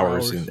 4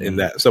 hours in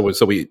that. So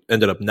we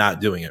ended up not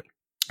doing it.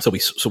 So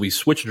we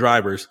switched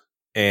drivers,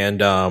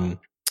 and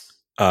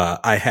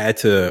I had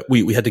to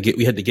we had to get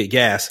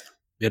gas.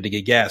 We had to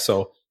get gas.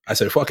 So I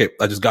said, fuck it.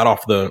 I just got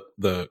off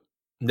the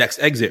next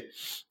exit.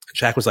 And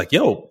Shaq was like,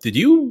 yo, did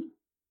you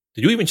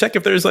even check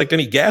if there's like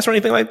any gas or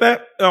anything like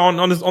that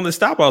on this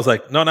stop? I was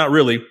like, no, not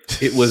really.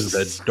 It was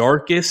the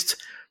darkest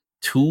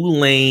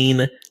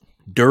 2-lane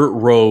dirt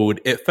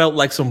road. It felt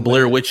like some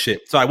Blair Witch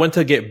shit. So I went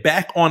to get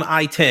back on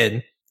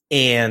I-10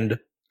 and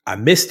I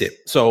missed it.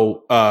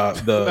 So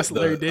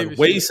the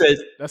way he said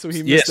that's what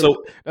he missed. Yeah,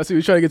 so that's what he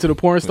was trying to get to the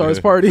porn stars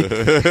party.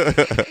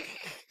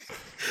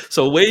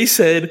 So Wade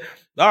said,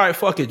 all right,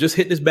 fuck it. Just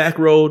hit this back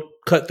road,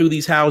 cut through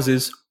these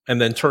houses,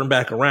 and then turn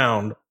back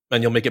around,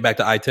 and you'll make it back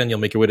to I-10. You'll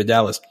make your way to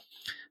Dallas.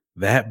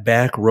 That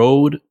back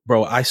road,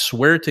 bro, I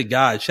swear to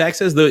God. Shaq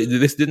says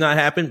this did not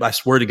happen, but I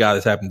swear to God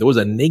this happened. There was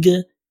a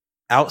nigga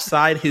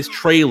outside his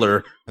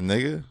trailer. A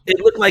nigga? It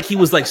looked like he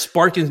was like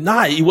sparking.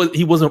 Nah, he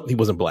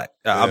wasn't black.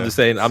 Yeah. I'm just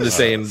saying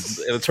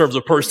in terms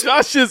of person.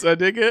 Josh is a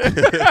nigga.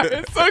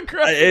 It's so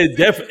crazy.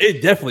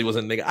 It definitely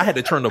wasn't a nigga. I had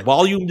to turn the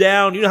volume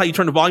down. You know how you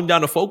turn the volume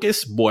down to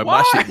focus? Boy,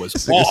 my shit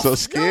was off. So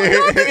scared.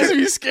 Y'all niggas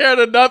be scared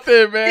of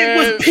nothing, man.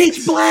 It was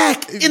pitch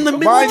black in the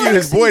middle. Mind you,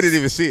 his boy didn't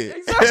even see it.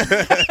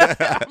 Exactly.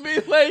 I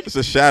mean, like, it's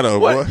a shadow,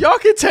 boy. Y'all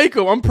can take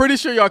him. I'm pretty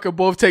sure y'all could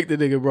both take the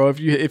nigga, bro, if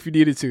you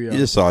needed to. Yo. You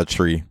just saw a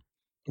tree.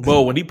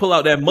 Bro, when he pull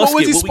out that musket,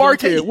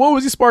 what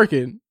was he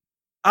sparking?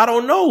 I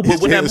don't know,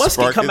 but when that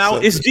musket come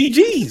out, it's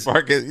GG's.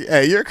 Sparking.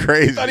 Hey, you're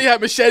crazy. I thought he had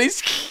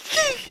machetes.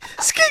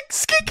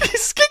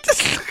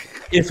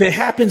 If it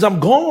happens,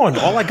 I'm gone.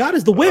 All I got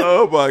is the whip.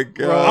 Oh my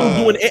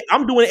god,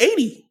 I'm doing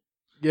 80.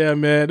 Yeah,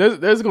 man.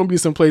 There's gonna be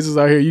some places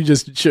out here you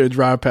just shouldn't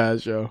drive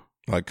past, yo.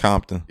 Like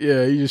Compton.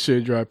 Yeah, you just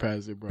shouldn't drive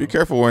past it, bro. Be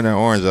careful wearing that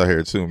orange out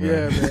here too,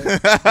 man. Yeah,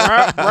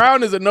 man.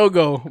 Brown is a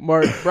no-go,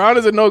 Mark. Brown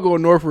is a no-go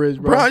in Northridge,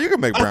 bro. Brown, you can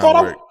make brown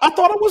work. I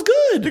thought I was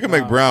good. You can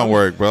make brown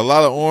work, but a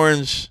lot of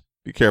orange.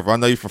 Be careful. I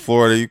know you from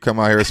Florida. You come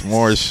out here with some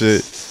orange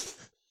shit.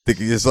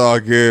 Thinking it's all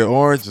good.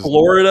 Orange is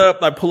Florida.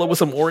 I pull up with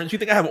some orange. You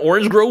think I have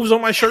orange groves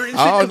on my shirt and shit?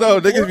 I don't know.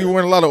 Niggas be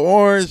wearing a lot of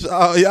orange.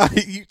 Oh, yeah.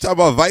 You talk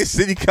about Vice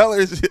City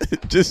colors.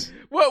 Just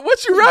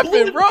what you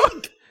repping, bro?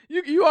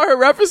 You out here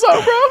repping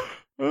something,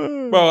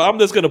 bro? Bro, I'm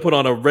just gonna put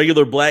on a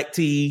regular black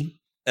tee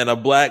and a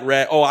black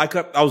rag. Oh,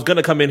 I was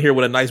gonna come in here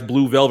with a nice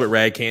blue velvet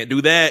rag. Can't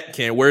do that.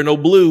 Can't wear no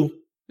blue.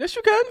 Yes,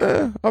 you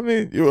can. I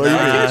mean, you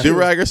a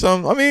do-rag or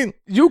something? I mean,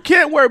 you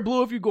can't wear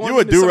blue if you go. You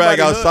a do-rag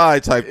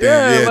outside type thing.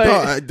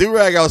 Yeah, like,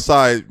 do-rag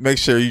outside. Make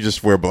sure you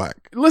just wear black.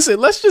 Listen,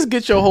 let's just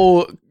get your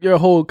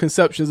whole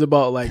conceptions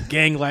about like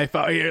gang life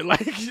out here.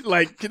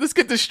 Like let's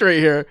get this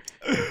straight here.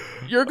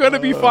 You're gonna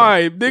be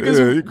fine.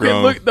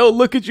 Niggas they'll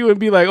look at you and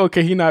be like,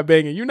 okay, he not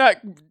banging. You're not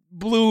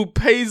blue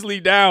paisley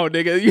down,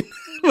 nigga. You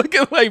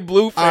looking like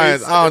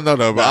Blueface. I don't know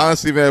though, but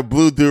honestly, man,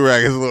 blue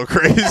do-rag is a little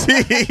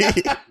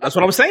crazy. That's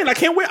what I'm saying. I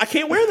can't wear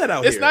that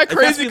out here. It's not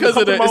crazy because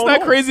of it's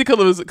not crazy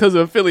because of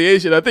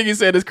affiliation. I think he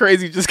said it's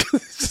crazy just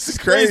because it's just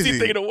a crazy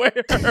thing to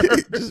wear.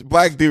 Just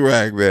black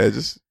do-rag, man.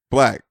 Just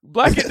black.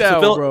 Black it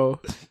down, bro.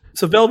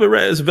 It's a velvet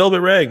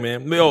rag,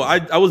 man. Yo,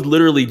 I was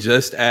literally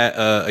just at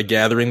a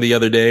gathering the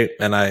other day,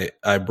 and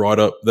I brought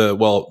up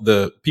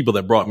the people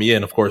that brought me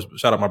in. Of course,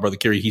 shout out my brother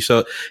Kerry. He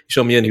showed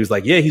me in. He was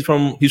like, yeah, he's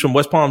from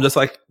West Palm, just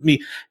like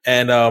me.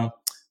 And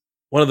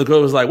one of the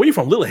girls was like, where you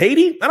from, Little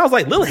Haiti? And I was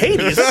like, Little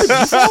Haiti? Is that the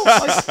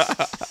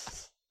default?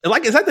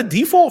 Like, is that the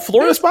default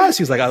Florida spot?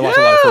 He's like, I watch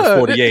a lot of First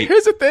 48.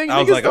 Here's the thing. I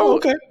was like, oh,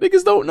 okay.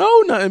 Niggas don't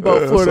know nothing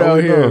about Florida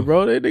out here,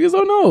 bro. Niggas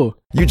don't know.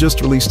 You just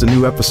released a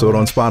new episode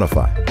on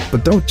Spotify,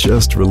 but don't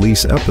just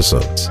release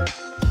episodes.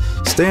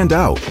 Stand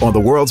out on the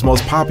world's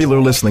most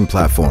popular listening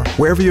platform,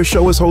 wherever your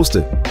show is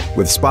hosted,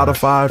 with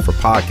Spotify for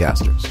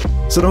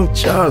podcasters. So don't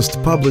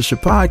just publish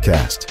your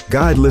podcast.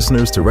 Guide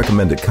listeners to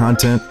recommended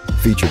content,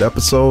 featured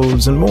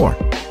episodes, and more.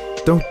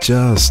 Don't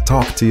just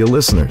talk to your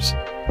listeners.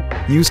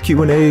 Use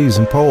Q&As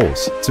and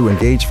polls to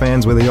engage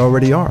fans where they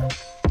already are.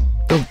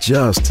 Don't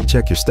just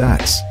check your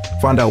stats.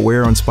 Find out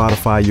where on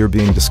Spotify you're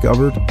being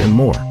discovered and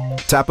more.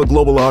 Tap a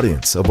global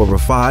audience of over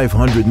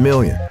 500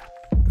 million.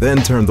 Then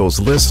turn those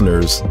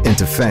listeners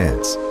into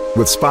fans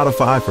with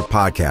Spotify for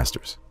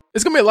podcasters.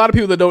 It's going to be a lot of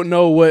people that don't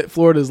know what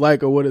Florida's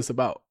like or what it's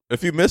about.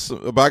 If you miss,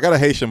 but I got a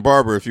Haitian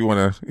barber if you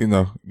want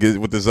to, get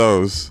with the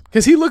Zoes.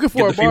 Because he looking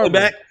for a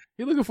barber.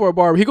 He looking for a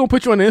barber. He gonna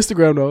put you on the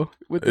Instagram though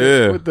with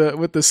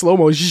the slow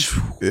mo.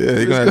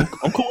 Yeah,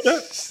 I'm cool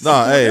with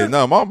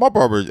that. My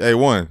barber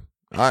A1.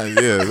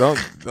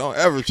 Don't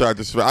ever try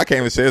to. I can't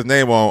even say his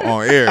name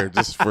on air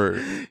just for.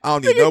 I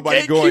don't need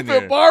nobody going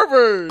there.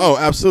 Barbers. Oh,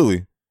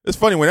 absolutely. It's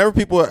funny whenever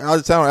people out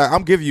of town.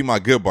 I'm giving you my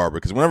good barber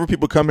because whenever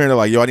people come here and they're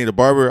like, "Yo, I need a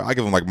barber," I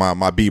give them like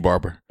my B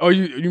barber. Oh,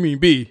 you mean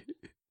B?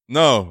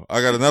 No,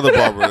 I got another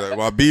barber,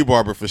 my B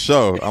barber for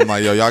sure. I'm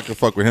like, yo, y'all can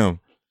fuck with him.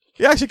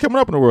 He actually coming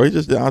up in the world. He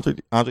just did Andre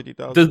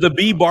 3000. Does the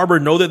B barber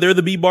know that they're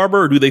the B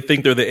barber, or do they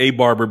think they're the A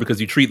barber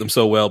because you treat them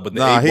so well? But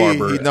the A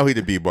barber, he know he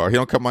the B barber. He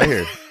don't come my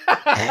hair.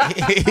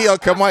 He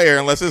don't come my hair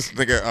unless it's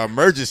like an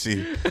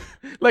emergency.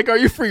 Like, are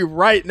you free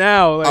right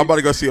now? Like, I'm about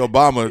to go see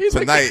Obama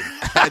tonight.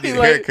 I need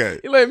a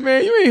haircut. He's like,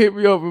 man, you ain't hit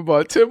me up in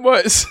about 10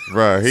 months.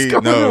 Right, he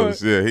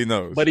knows. Yeah, he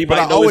knows. But he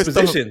might know his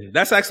position.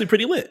 That's actually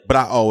pretty lit. But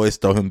I always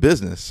throw him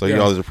business, so he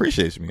always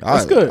appreciates me.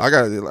 That's good. I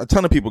got a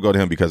ton of people go to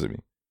him because of me.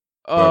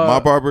 But my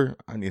barber,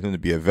 I need him to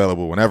be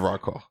available whenever I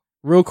call.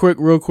 Real quick.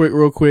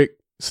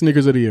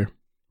 Sneakers of the year.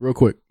 Real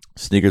quick.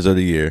 Sneakers of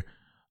the year.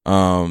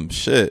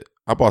 Shit.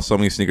 I bought so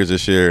many sneakers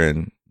this year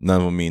and none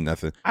of them mean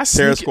nothing. I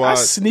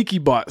sneaky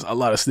bought a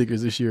lot of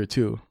sneakers this year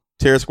too.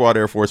 Terror Squad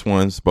Air Force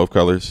Ones, both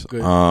colors.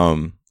 Good.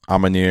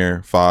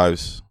 Amaneer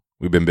 5s.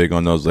 We've been big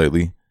on those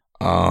lately.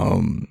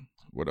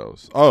 What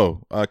else?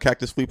 Oh,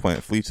 Cactus Fleet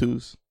Plant, Fleet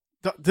 2s.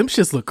 Them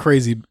shits look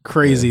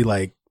crazy,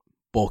 like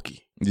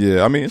bulky.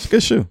 Yeah, I mean, it's a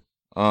good shoe.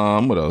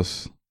 What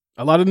else?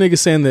 A lot of niggas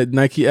saying that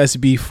Nike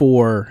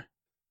SB4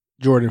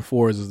 Jordan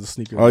 4s is the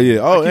sneaker. Oh yeah.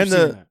 Oh,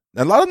 and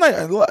A lot of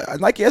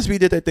Nike SB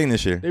did that thing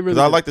this year. Really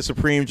I like the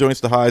Supreme joints,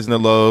 the highs and the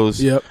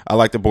lows. Yep. I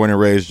like the Born and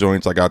Raised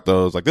joints. I got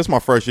those. Like, this is my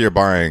first year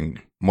buying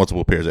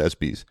multiple pairs of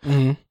SBs.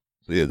 Mm-hmm.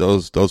 So yeah,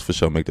 those for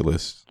sure make the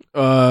list.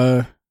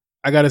 I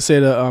gotta say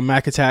the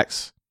Mac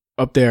Attacks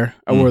up there.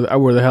 I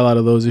wore the hell out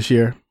of those this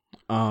year.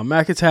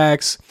 Mac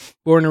Attacks,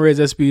 Born and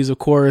Raised SBs, of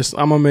course.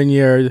 I'm a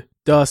Meniere,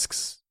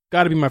 Dusks.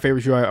 Got to be my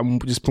favorite shoe. I'm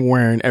just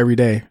wearing every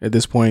day at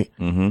this point.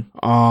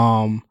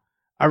 Mm-hmm.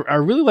 I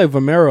really like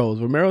Vomeros.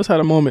 Vomeros had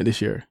a moment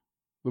this year.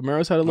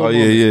 Vomeros had a little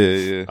moment.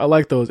 Yeah. I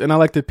like those. And I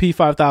like the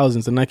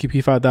P5000s, the Nike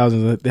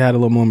P5000s. They had a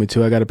little moment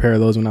too. I got a pair of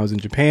those when I was in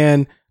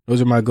Japan.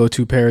 Those are my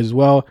go-to pairs as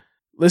well.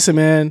 Listen,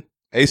 man.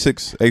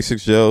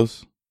 Asics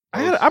gels.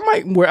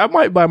 I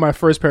might buy my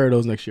first pair of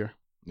those next year.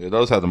 Yeah,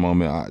 those had the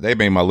moment. They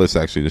made my list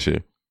actually this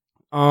year.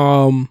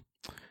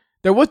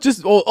 There was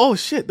just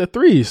shit, the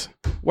threes.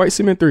 White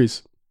cement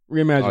threes.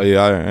 Reimagined. Oh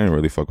yeah, I didn't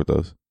really fuck with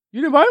those.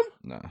 You didn't buy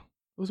them? Nah.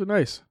 Those are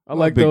nice. I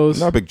like those.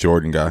 Not a big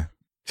Jordan guy.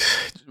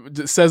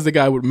 Says the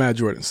guy with Mad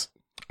Jordans.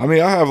 I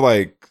mean, I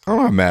don't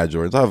have Mad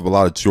Jordans. I have a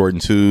lot of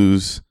Jordan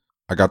 2s.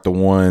 I got the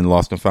one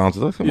Lost and Found.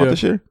 Did that come out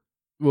this year?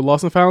 Well,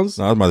 Lost and Founds?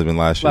 No, that might have been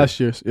last year. Last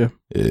year's, yeah.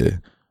 Yeah.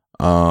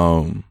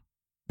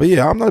 But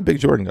yeah, I'm not a big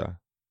Jordan guy.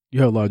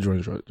 You have a lot of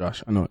Jordans,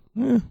 Josh. I know it.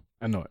 Yeah.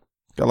 I know it.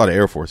 Got a lot of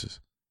Air Forces.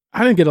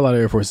 I didn't get a lot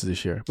of Air Forces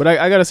this year. But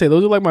I gotta say,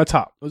 those are like my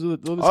top. Those are the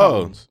top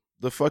ones.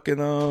 The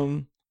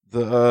fucking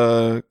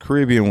the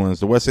Caribbean ones,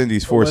 the West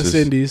Indies Forces. West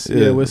Indies,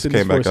 West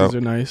Indies Forces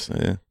are nice.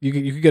 Yeah, you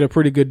could get a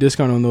pretty good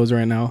discount on those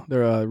right now.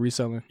 They're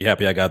reselling. You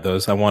happy I got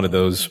those? I wanted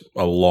those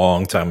a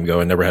long time ago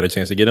and never had a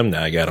chance to get them.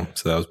 Now I got them,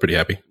 so I was pretty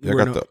happy. Yeah, I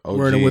got the OG.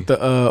 Wearing them with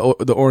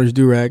the orange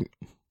do-rag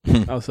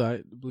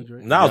outside. The blue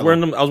drink. No, I was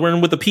wearing them. I was wearing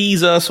them with the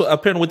peas.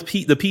 Apparently with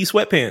the pea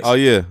sweatpants. Oh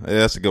yeah,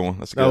 that's a good one.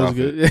 That's a good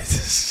outfit. Good.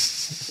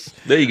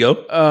 There you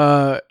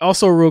go.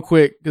 Also, real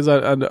quick, because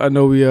I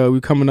know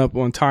we coming up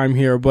on time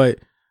here, but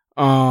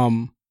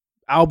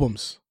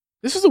albums.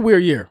 This was a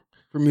weird year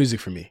for music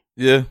for me.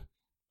 Yeah.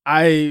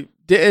 I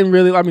didn't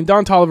really. I mean,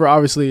 Don Toliver,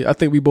 obviously, I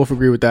think we both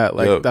agree with that.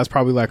 Like, that's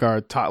probably like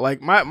our top.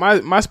 Like my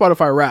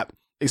Spotify rap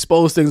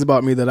exposed things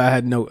about me that I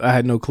had no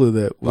clue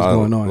that was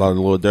going on. A lot of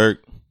Lil Durk.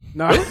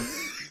 No.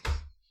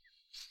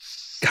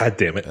 God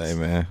damn it. Hey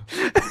man.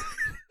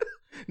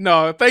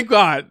 No, thank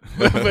God.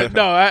 But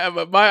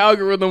no, my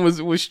algorithm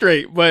was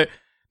straight. But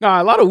no,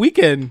 a lot of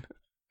Weeknd.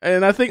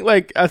 And I think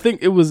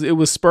it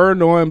was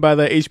spurred on by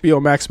the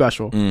HBO Max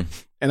special.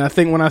 And I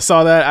think when I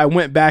saw that, I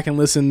went back and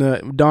listened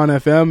to Don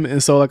FM,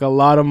 and so like a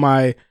lot of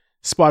my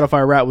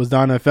Spotify rap was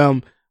Don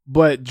FM.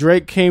 But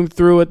Drake came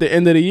through at the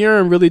end of the year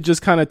and really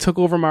just kind of took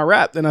over my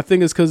rap. And I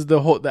think it's because the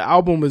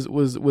album was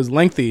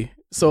lengthy.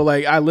 So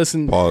like I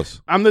listened.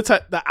 Pause. I'm the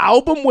type. The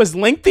album was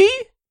lengthy.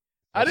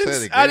 I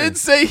didn't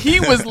say he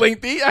was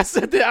lengthy. I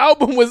said the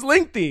album was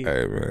lengthy.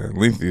 Hey man,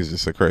 lengthy is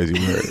just a crazy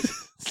word.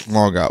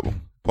 Long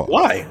album. Pause.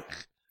 Why?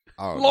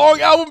 Long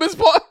album is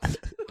pause.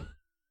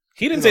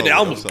 He didn't say the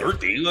album was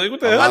dirty. Like, what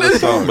the hell are you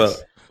talking about?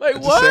 Like,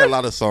 just what? say a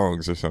lot of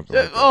songs or something.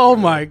 Like oh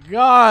my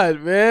God,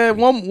 man!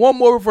 One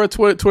more before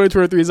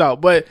 2023 is out.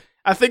 But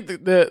I think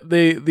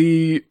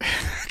the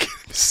I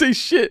can't say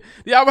shit.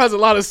 The album has a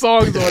lot of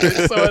songs on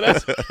it, so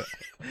that's.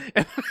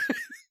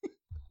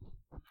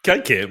 I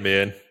can't,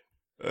 man.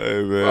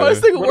 Hey man, Bro,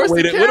 this nigga worse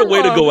than Cameron, what a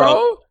way to go bro.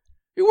 out.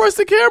 He worse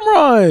than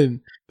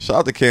Cameron. Shout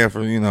out to Cam for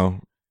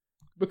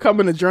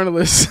becoming a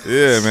journalist.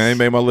 Yeah, man, he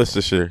made my list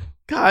this year.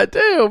 God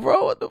damn,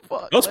 bro, what the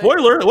fuck? Oh,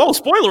 spoiler! Well,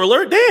 spoiler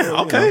alert! Damn.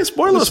 Okay,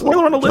 spoiler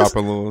on the list.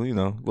 Dropping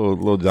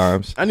little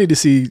dimes. I need to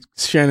see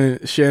Shannon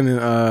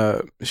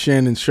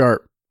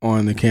Sharp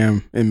on the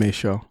Cam Inmate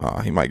show.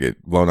 He might get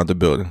blown out the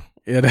building.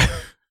 Yeah.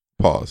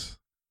 Pause.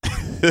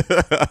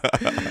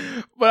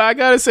 But I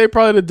gotta say,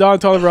 probably the Don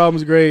Toliver album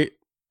is great.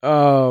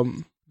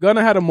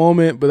 Gunna had a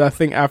moment, but I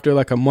think after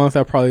like a month,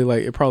 other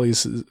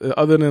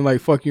than like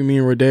Fuck You Me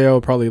and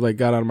Rodeo, probably like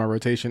got out of my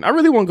rotation. I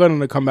really want Gunna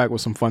to come back with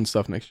some fun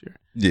stuff next year.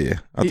 Yeah,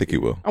 I think he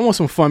will. I want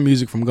some fun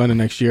music from Gunna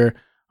next year.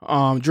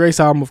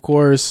 Drake's album, of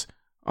course.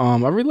 I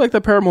really liked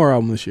that Paramore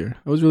album this year.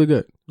 It was really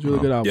good. It was a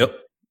really good album.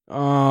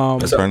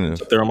 Yep. That's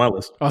up there on my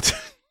list.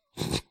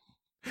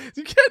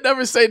 You can't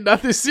never say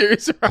nothing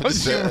serious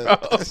around you, bro.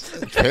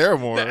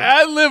 Paramore. The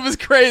ad lib is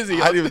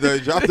crazy. I didn't even know you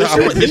dropped that.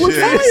 It was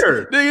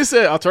fire. Nigga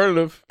said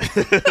alternative.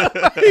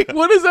 Like,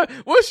 what is that?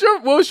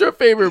 What's your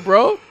favorite,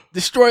 bro?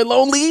 Destroy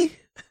Lonely?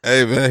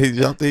 Hey man, he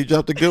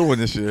dropped a good one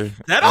this year.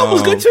 That album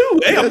was good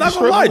too. Hey, I'm not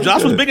gonna lie.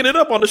 Josh was bigging it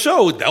up on the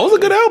show. That was a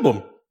good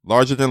album.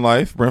 Larger Than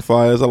Life, Brent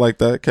Faiyaz. I like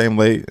that. Came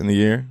late in the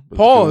year.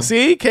 Paul,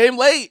 see, came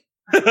late.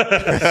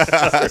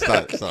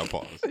 It's not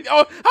pause.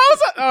 Oh, how is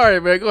that? All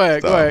right, man. Go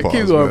ahead. Pause,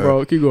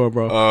 Keep going,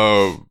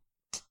 bro.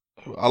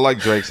 I like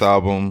Drake's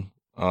album.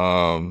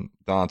 Don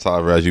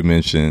Toliver, as you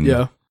mentioned.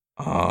 Yeah.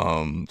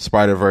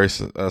 Spider-Verse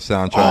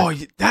soundtrack. Oh,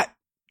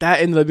 that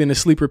ended up being a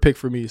sleeper pick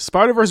for me.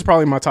 Spider-Verse is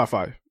probably my top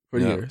 5 for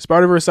the year.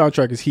 Spider-Verse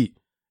soundtrack is heat.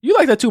 You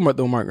like that too much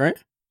though, Mark, right?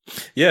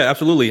 Yeah,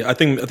 absolutely. I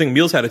think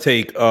Meals had a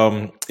take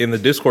in the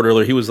Discord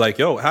earlier. He was like,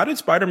 "Yo, how did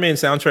Spider-Man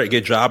soundtrack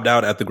get jobbed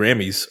out at the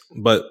Grammys?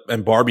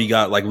 And Barbie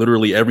got like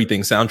literally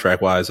everything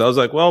soundtrack wise." I was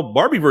like, "Well,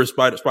 Barbie versus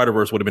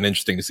Spider-Verse would have been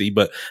interesting to see,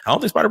 but I don't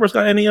think Spider-Verse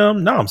got any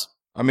noms."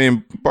 I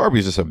mean,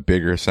 Barbie's just a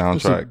bigger soundtrack,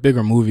 it's a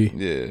bigger movie.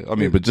 Yeah, I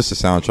mean, but just the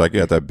soundtrack. You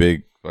got that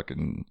big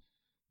fucking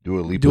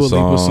Dua Lipa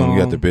song. You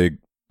got the big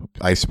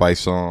Ice Spice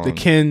song.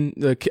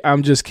 The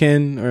I'm Just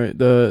Ken, or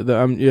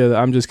the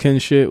I'm Just Ken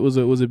shit was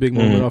a big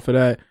moment off of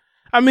that.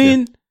 I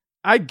mean,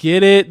 I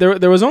get it.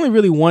 There was only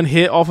really one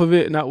hit off of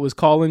it, and that was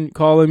calling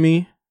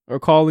me or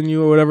Calling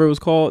You or whatever it was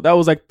called. That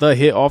was like the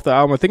hit off the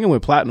album. I think it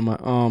went platinum,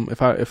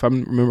 if I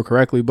remember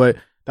correctly. But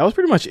that was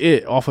pretty much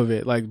it off of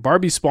it. Like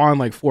Barbie spawned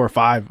like 4 or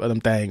 5 of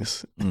them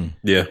things.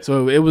 Yeah.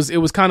 So it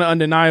was kind of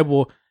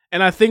undeniable,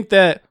 and I think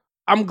that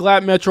I'm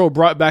glad Metro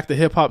brought back the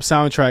hip hop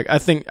soundtrack.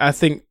 I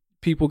think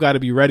people got to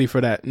be ready for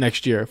that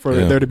next year for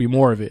there to be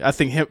more of it. I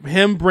think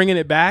him bringing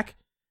it back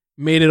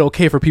made it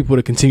okay for people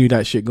to continue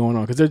that shit going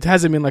on, because there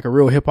hasn't been like a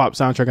real hip hop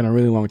soundtrack in a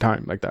really long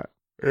time like that.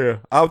 Yeah,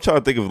 I'm trying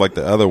to think of like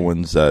the other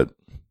ones that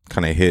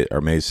kind of hit or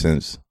made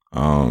sense.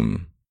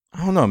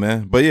 I don't know,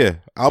 man, but yeah,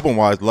 album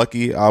wise,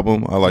 Lucky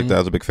album, I like that. I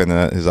was a big fan of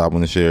that. His album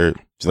this year,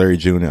 Larry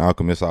June and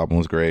Alchemist album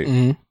was great.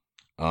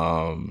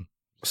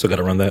 Still got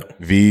to run that.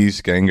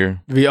 V's Ganger.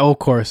 Of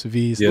course,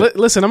 V's. Yeah.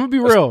 Listen, I'm gonna be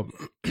real.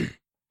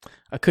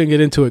 I couldn't get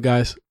into it,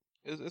 guys.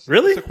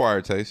 Really? It's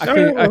acquired taste.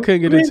 I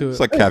couldn't get into it. It's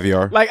like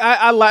caviar. Like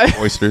I like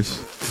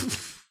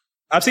oysters.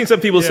 I've seen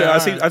some people say.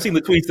 I've seen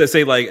the tweets that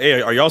say like,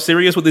 "Hey, are y'all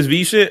serious with this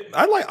V shit?"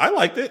 I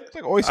liked it. It's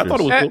like oysters. I thought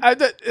it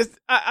was cool.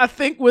 I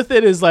think with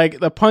it is like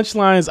the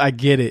punchlines. I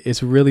get it.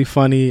 It's really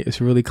funny.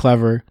 It's really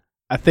clever.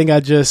 I think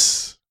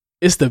it's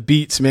the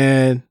beats,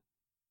 man.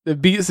 The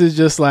beats is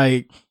just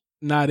like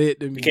not it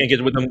to me. You can't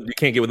get with them. You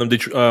can't get with them.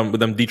 Detroit.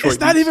 It's beats.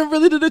 Not even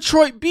really the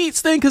Detroit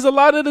beats thing, because a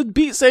lot of the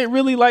beats ain't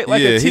really like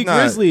a T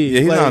Grizzly. Yeah,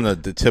 he's not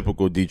on the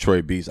typical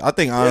Detroit beats. I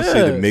think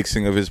honestly the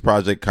mixing of his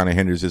project kind of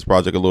hinders his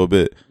project a little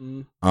bit.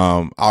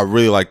 I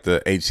really like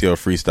the HCL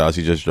freestyles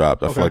he just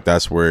dropped. I feel like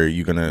that's where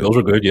you're gonna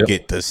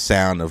get the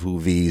sound of who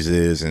V's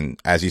is,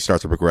 and as he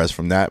starts to progress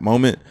from that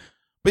moment.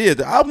 But yeah,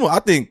 the album.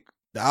 I think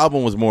the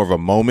album was more of a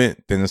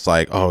moment than it's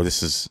like, oh,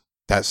 this is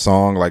that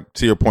song. Like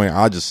to your point,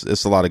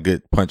 it's a lot of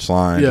good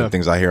punchlines and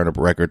things I hear on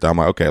the record that I'm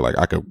like, okay, like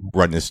I could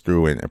run this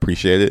through and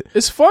appreciate it.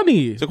 It's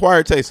funny. It's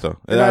acquired taste though.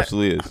 It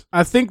absolutely is.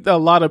 I think that a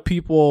lot of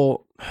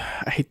people,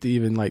 I hate to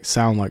even like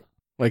sound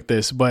like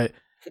this, but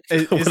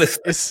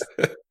it's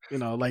you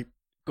know, like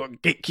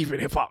gatekeeping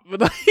hip hop,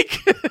 but like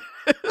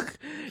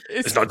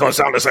it's not gonna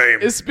sound the same.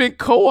 It's been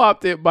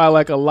co-opted by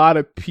like a lot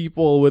of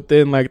people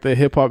within like the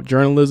hip hop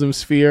journalism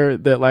sphere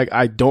that like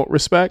I don't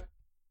respect.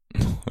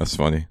 That's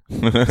funny.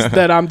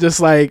 That I'm just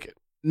like,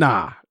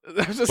 nah.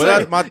 Just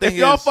but my thing if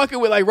y'all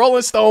fucking with like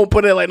Rolling Stone,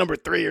 put it like number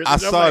 3 or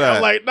something.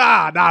 I'm like,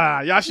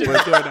 nah. Y'all shouldn't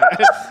be doing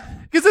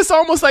that. Because it's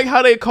almost like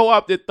how they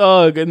co-opted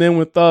Thug, and then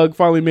when Thug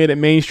finally made it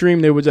mainstream,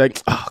 they were like,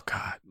 oh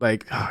god,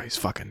 like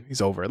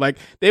he's over. Like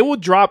they will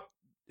drop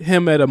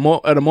him at a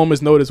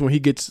moment's notice when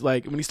he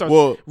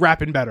starts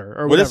rapping better.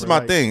 Or whatever. This is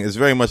my thing. It's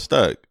very much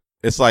Thug.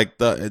 It's like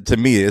to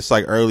me, it's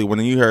like early when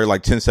you heard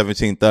like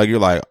 1017 Thug, you're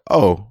like,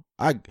 oh.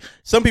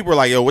 Some people are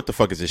like, yo, what the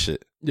fuck is this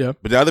shit? Yeah.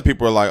 But the other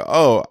people are like,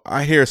 oh,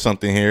 I hear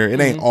something here. It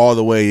ain't all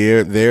the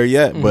way there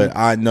yet, but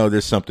I know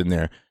there's something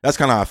there. That's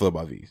kind of how I feel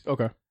about V's.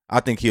 Okay. I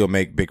think he'll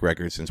make big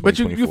records in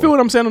 2024. But you feel what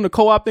I'm saying on the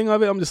co-op thing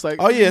of it? I'm just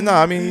like, oh yeah, no,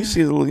 I mean, you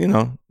see,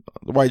 the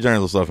white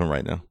journalists love him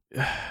right now.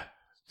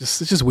 It's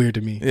just weird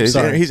to me.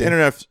 Yeah, he's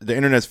the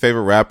internet's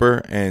favorite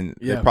rapper, and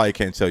they probably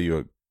can't tell you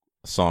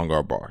a song or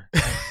a bar.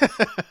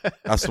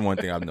 That's the one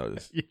thing I've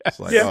noticed. Yes.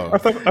 Like, I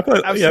feel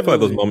like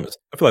those moments.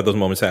 I feel like those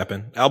moments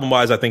happen. Album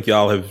wise, I think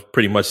y'all have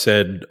pretty much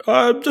said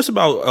just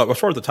about as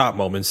far as the top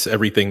moments,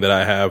 everything that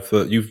I have.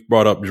 You've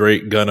brought up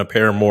Drake, Gunna,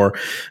 Paramore,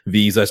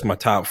 V's. That's my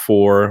top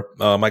 4.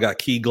 I got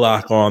Key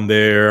Glock on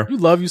there. You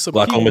love you some Key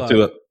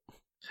Glock.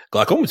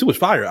 Glaucoma 2 was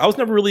fire. I was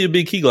never really a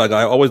big Key Glock.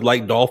 I always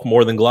liked Dolph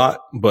more than Glock,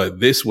 but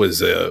this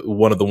was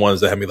one of the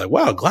ones that had me like,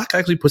 wow, Glock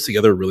actually puts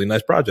together a really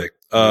nice project.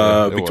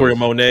 Victoria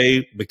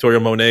Monet's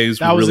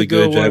that was really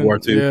good. Jaguar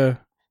 2. Yeah.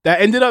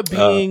 That ended up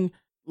being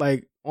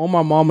like, On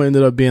My Mama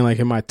ended up being like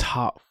in my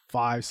top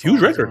 5 songs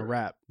huge record. On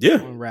rap. Yeah.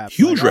 On rap.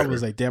 Huge record. I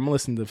was like, damn,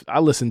 I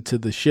listened to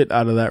the shit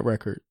out of that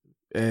record.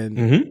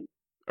 And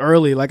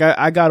early, like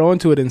I got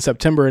onto it in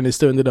September and it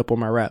still ended up on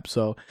my rap.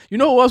 So, you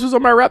know who else was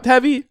on my rap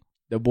heavy?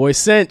 The boy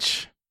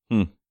Cinch.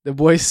 The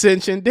boy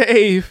Cinch and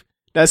Dave.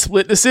 That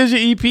Split Decision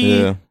EP.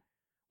 Yeah.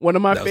 One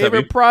of my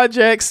favorite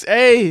projects.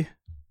 Hey,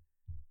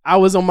 I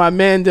was on my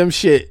Mandem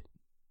shit.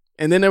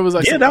 And then there was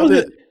like that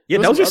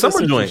was your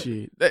summer joint.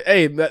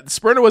 Hey,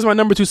 Spurner was my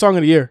number 2 song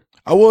of the year.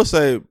 I will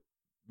say,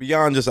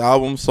 beyond just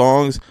album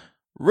songs,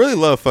 really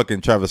love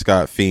fucking Travis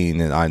Scott,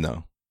 Fiend, and I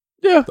Know.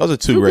 Yeah. Those are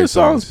two great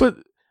songs. But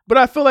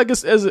I feel like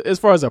as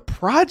far as a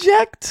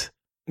project.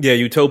 Yeah,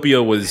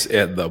 Utopia was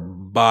at the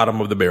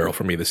bottom of the barrel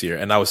for me this year,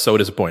 and I was so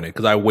disappointed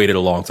because I waited a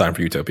long time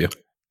for Utopia.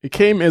 It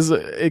came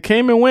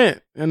and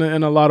went in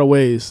a lot of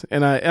ways,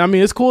 and I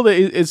mean it's cool that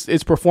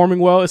it's performing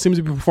well. It seems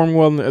to be performing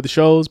well at the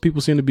shows.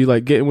 People seem to be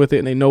like getting with it,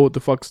 and they know what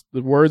the fuck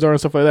the words are and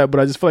stuff like that. But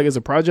I just feel like as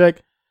a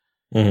project,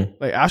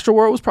 like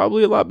Astroworld was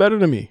probably a lot better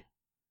to me.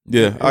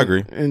 Yeah, I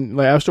agree. And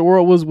like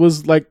Astroworld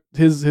was like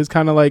his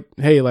kind of like,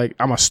 hey, like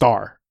I'm a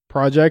star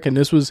project, and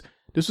this was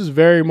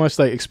very much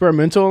like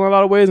experimental in a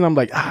lot of ways. And I'm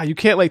like, you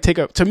can't like you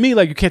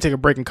can't take a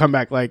break and come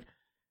back like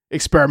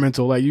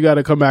experimental. Like you got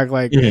to come back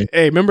like, hey,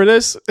 remember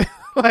this?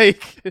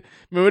 Like,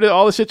 remember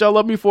all the shit y'all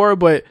love me for?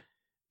 But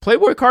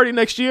Playboy Cardi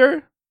next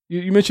year.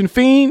 You mentioned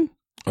Fiend.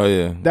 Oh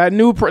yeah, that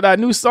new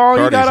song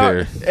Cardi's you got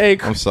here. Hey,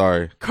 I'm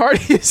sorry,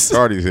 Cardi's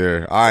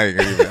here.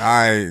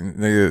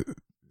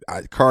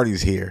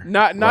 Cardi's here.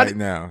 Not right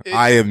now.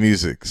 I am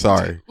music.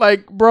 Sorry,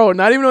 like bro,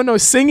 not even on no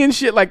singing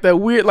shit like that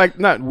weird, like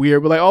not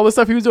weird, but like all the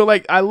stuff he was doing.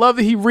 Like I love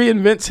that he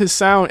reinvents his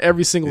sound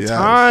every single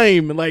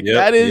time. Like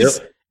that is.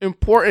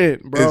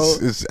 Important, bro.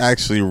 It's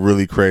actually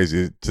really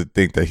crazy to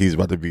think that he's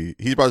about to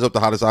up the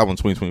hottest album in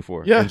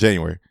 2024 in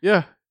January.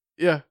 Yeah.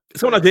 It's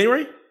coming out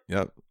January?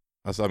 Yep.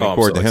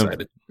 According to him.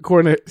 Excited.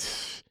 According to,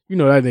 you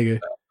know that nigga.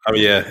 Oh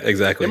yeah,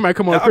 exactly. It might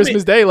come on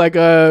Christmas Day like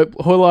a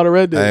whole lot of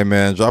Red Day. Hey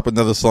man, drop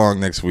another song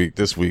this week.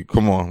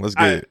 Come on, let's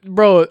get it.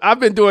 Bro, I've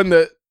been doing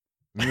the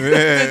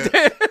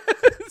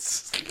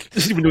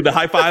Just even doing the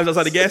high fives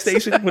outside the gas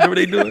station, whatever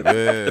they doing.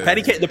 Yeah.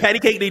 The patty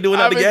cake they doing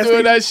out the gas station. I've been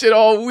doing that shit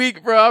all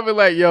week, bro. I've been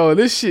like, yo,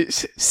 this shit.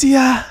 See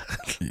ya.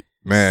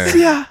 Man.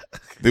 See ya.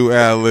 New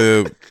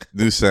ad-lib,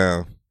 new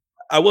sound.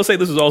 I will say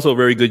this is also a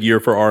very good year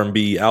for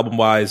R&B.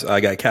 Album-wise,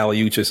 I got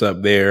Kali Uchis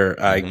up there.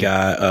 I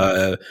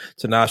got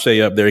Tinashe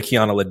up there,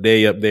 Kiana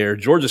Lede up there.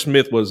 Georgia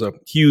Smith was a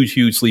huge,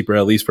 huge sleeper,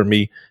 at least for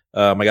me.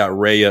 I got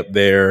Ray up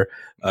there.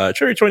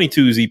 Cherry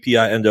 22's EP,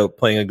 I ended up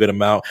playing a good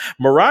amount.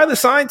 Mariah the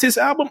Scientist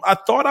album, I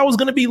thought I was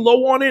going to be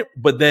low on it,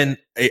 but then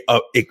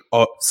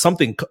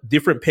something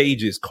different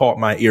pages caught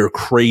my ear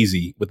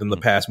crazy within the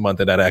past month,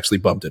 and that actually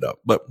bumped it up.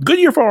 But good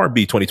year for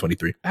R&B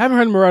 2023. I haven't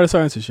heard Mariah the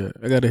Scientist yet.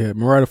 I got to hear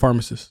Mariah the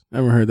Pharmacist. I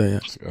haven't heard that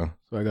yet, so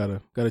I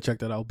gotta check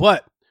that out.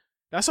 But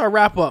that's our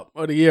wrap up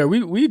of the year.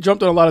 We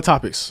jumped on a lot of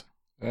topics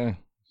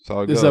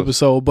this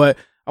episode, but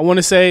I want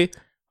to say.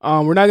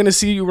 We're not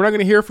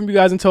gonna hear from you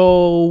guys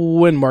until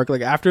when, Mark?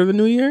 Like after the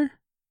new year?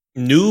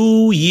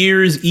 New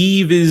Year's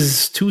Eve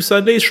is 2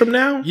 Sundays from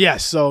now?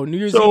 Yes, so New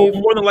Year's Eve. So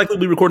more than likely we'll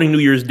be recording New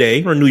Year's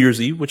Day or New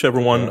Year's Eve, whichever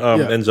one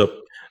ends up.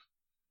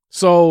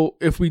 So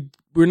if we're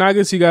not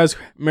gonna see you guys,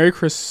 Merry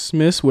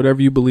Christmas,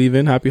 whatever you believe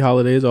in, Happy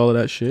Holidays, all of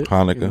that shit.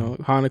 Hanukkah,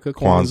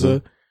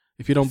 Kwanzaa.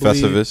 If you don't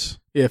believe, Festivus.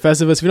 Yeah,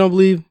 Festivus. If you don't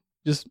believe,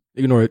 just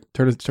ignore it.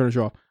 Turn the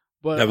show off.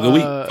 But have a good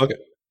week. Fuck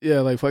it. Yeah,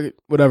 like fuck it.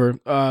 Whatever.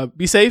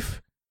 Be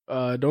safe.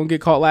 Don't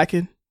get caught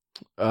lacking.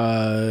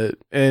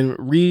 And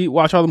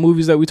re-watch all the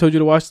movies that we told you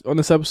to watch on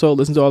this episode.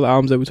 Listen to all the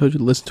albums that we told you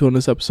to listen to on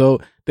this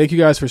episode. Thank you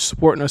guys for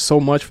supporting us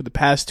so much for the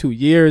past 2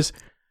 years.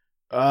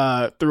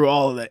 Through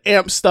all of the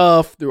AMP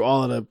stuff, through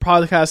all of the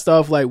podcast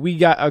stuff. Like, we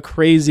got a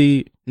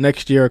crazy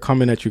next year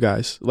coming at you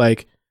guys.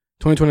 Like,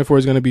 2024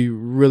 is going to be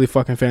really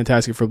fucking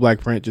fantastic for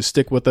BlkPrint. Just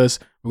stick with us.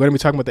 We're going to be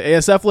talking about the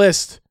ASF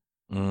list.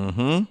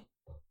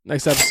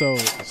 Next episode.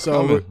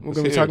 So we're going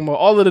to be talking about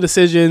all of the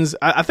decisions.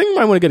 I think we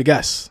might want to get a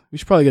guest. We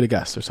should probably get a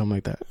guest or something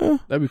like that.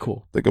 That'd be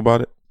cool. Think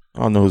about it. I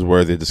don't know who's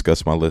worthy to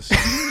discuss my list.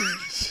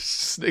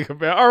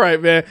 All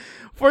right, man.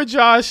 For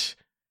Josh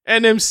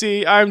and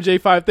MC, I'm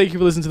J5. Thank you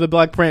for listening to the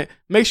BlkPrint.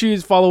 Make sure you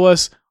follow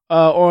us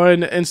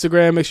on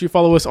Instagram. Make sure you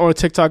follow us on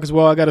TikTok as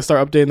well. I got to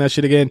start updating that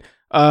shit again.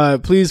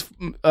 Please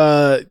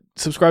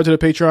subscribe to the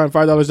Patreon,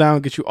 $5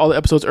 down, get you all the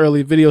episodes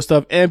early, video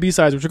stuff, and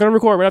B-sides, which we're going to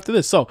record right after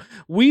this. So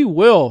we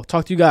will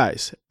talk to you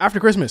guys after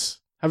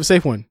Christmas. Have a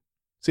safe one.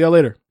 See y'all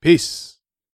later. Peace.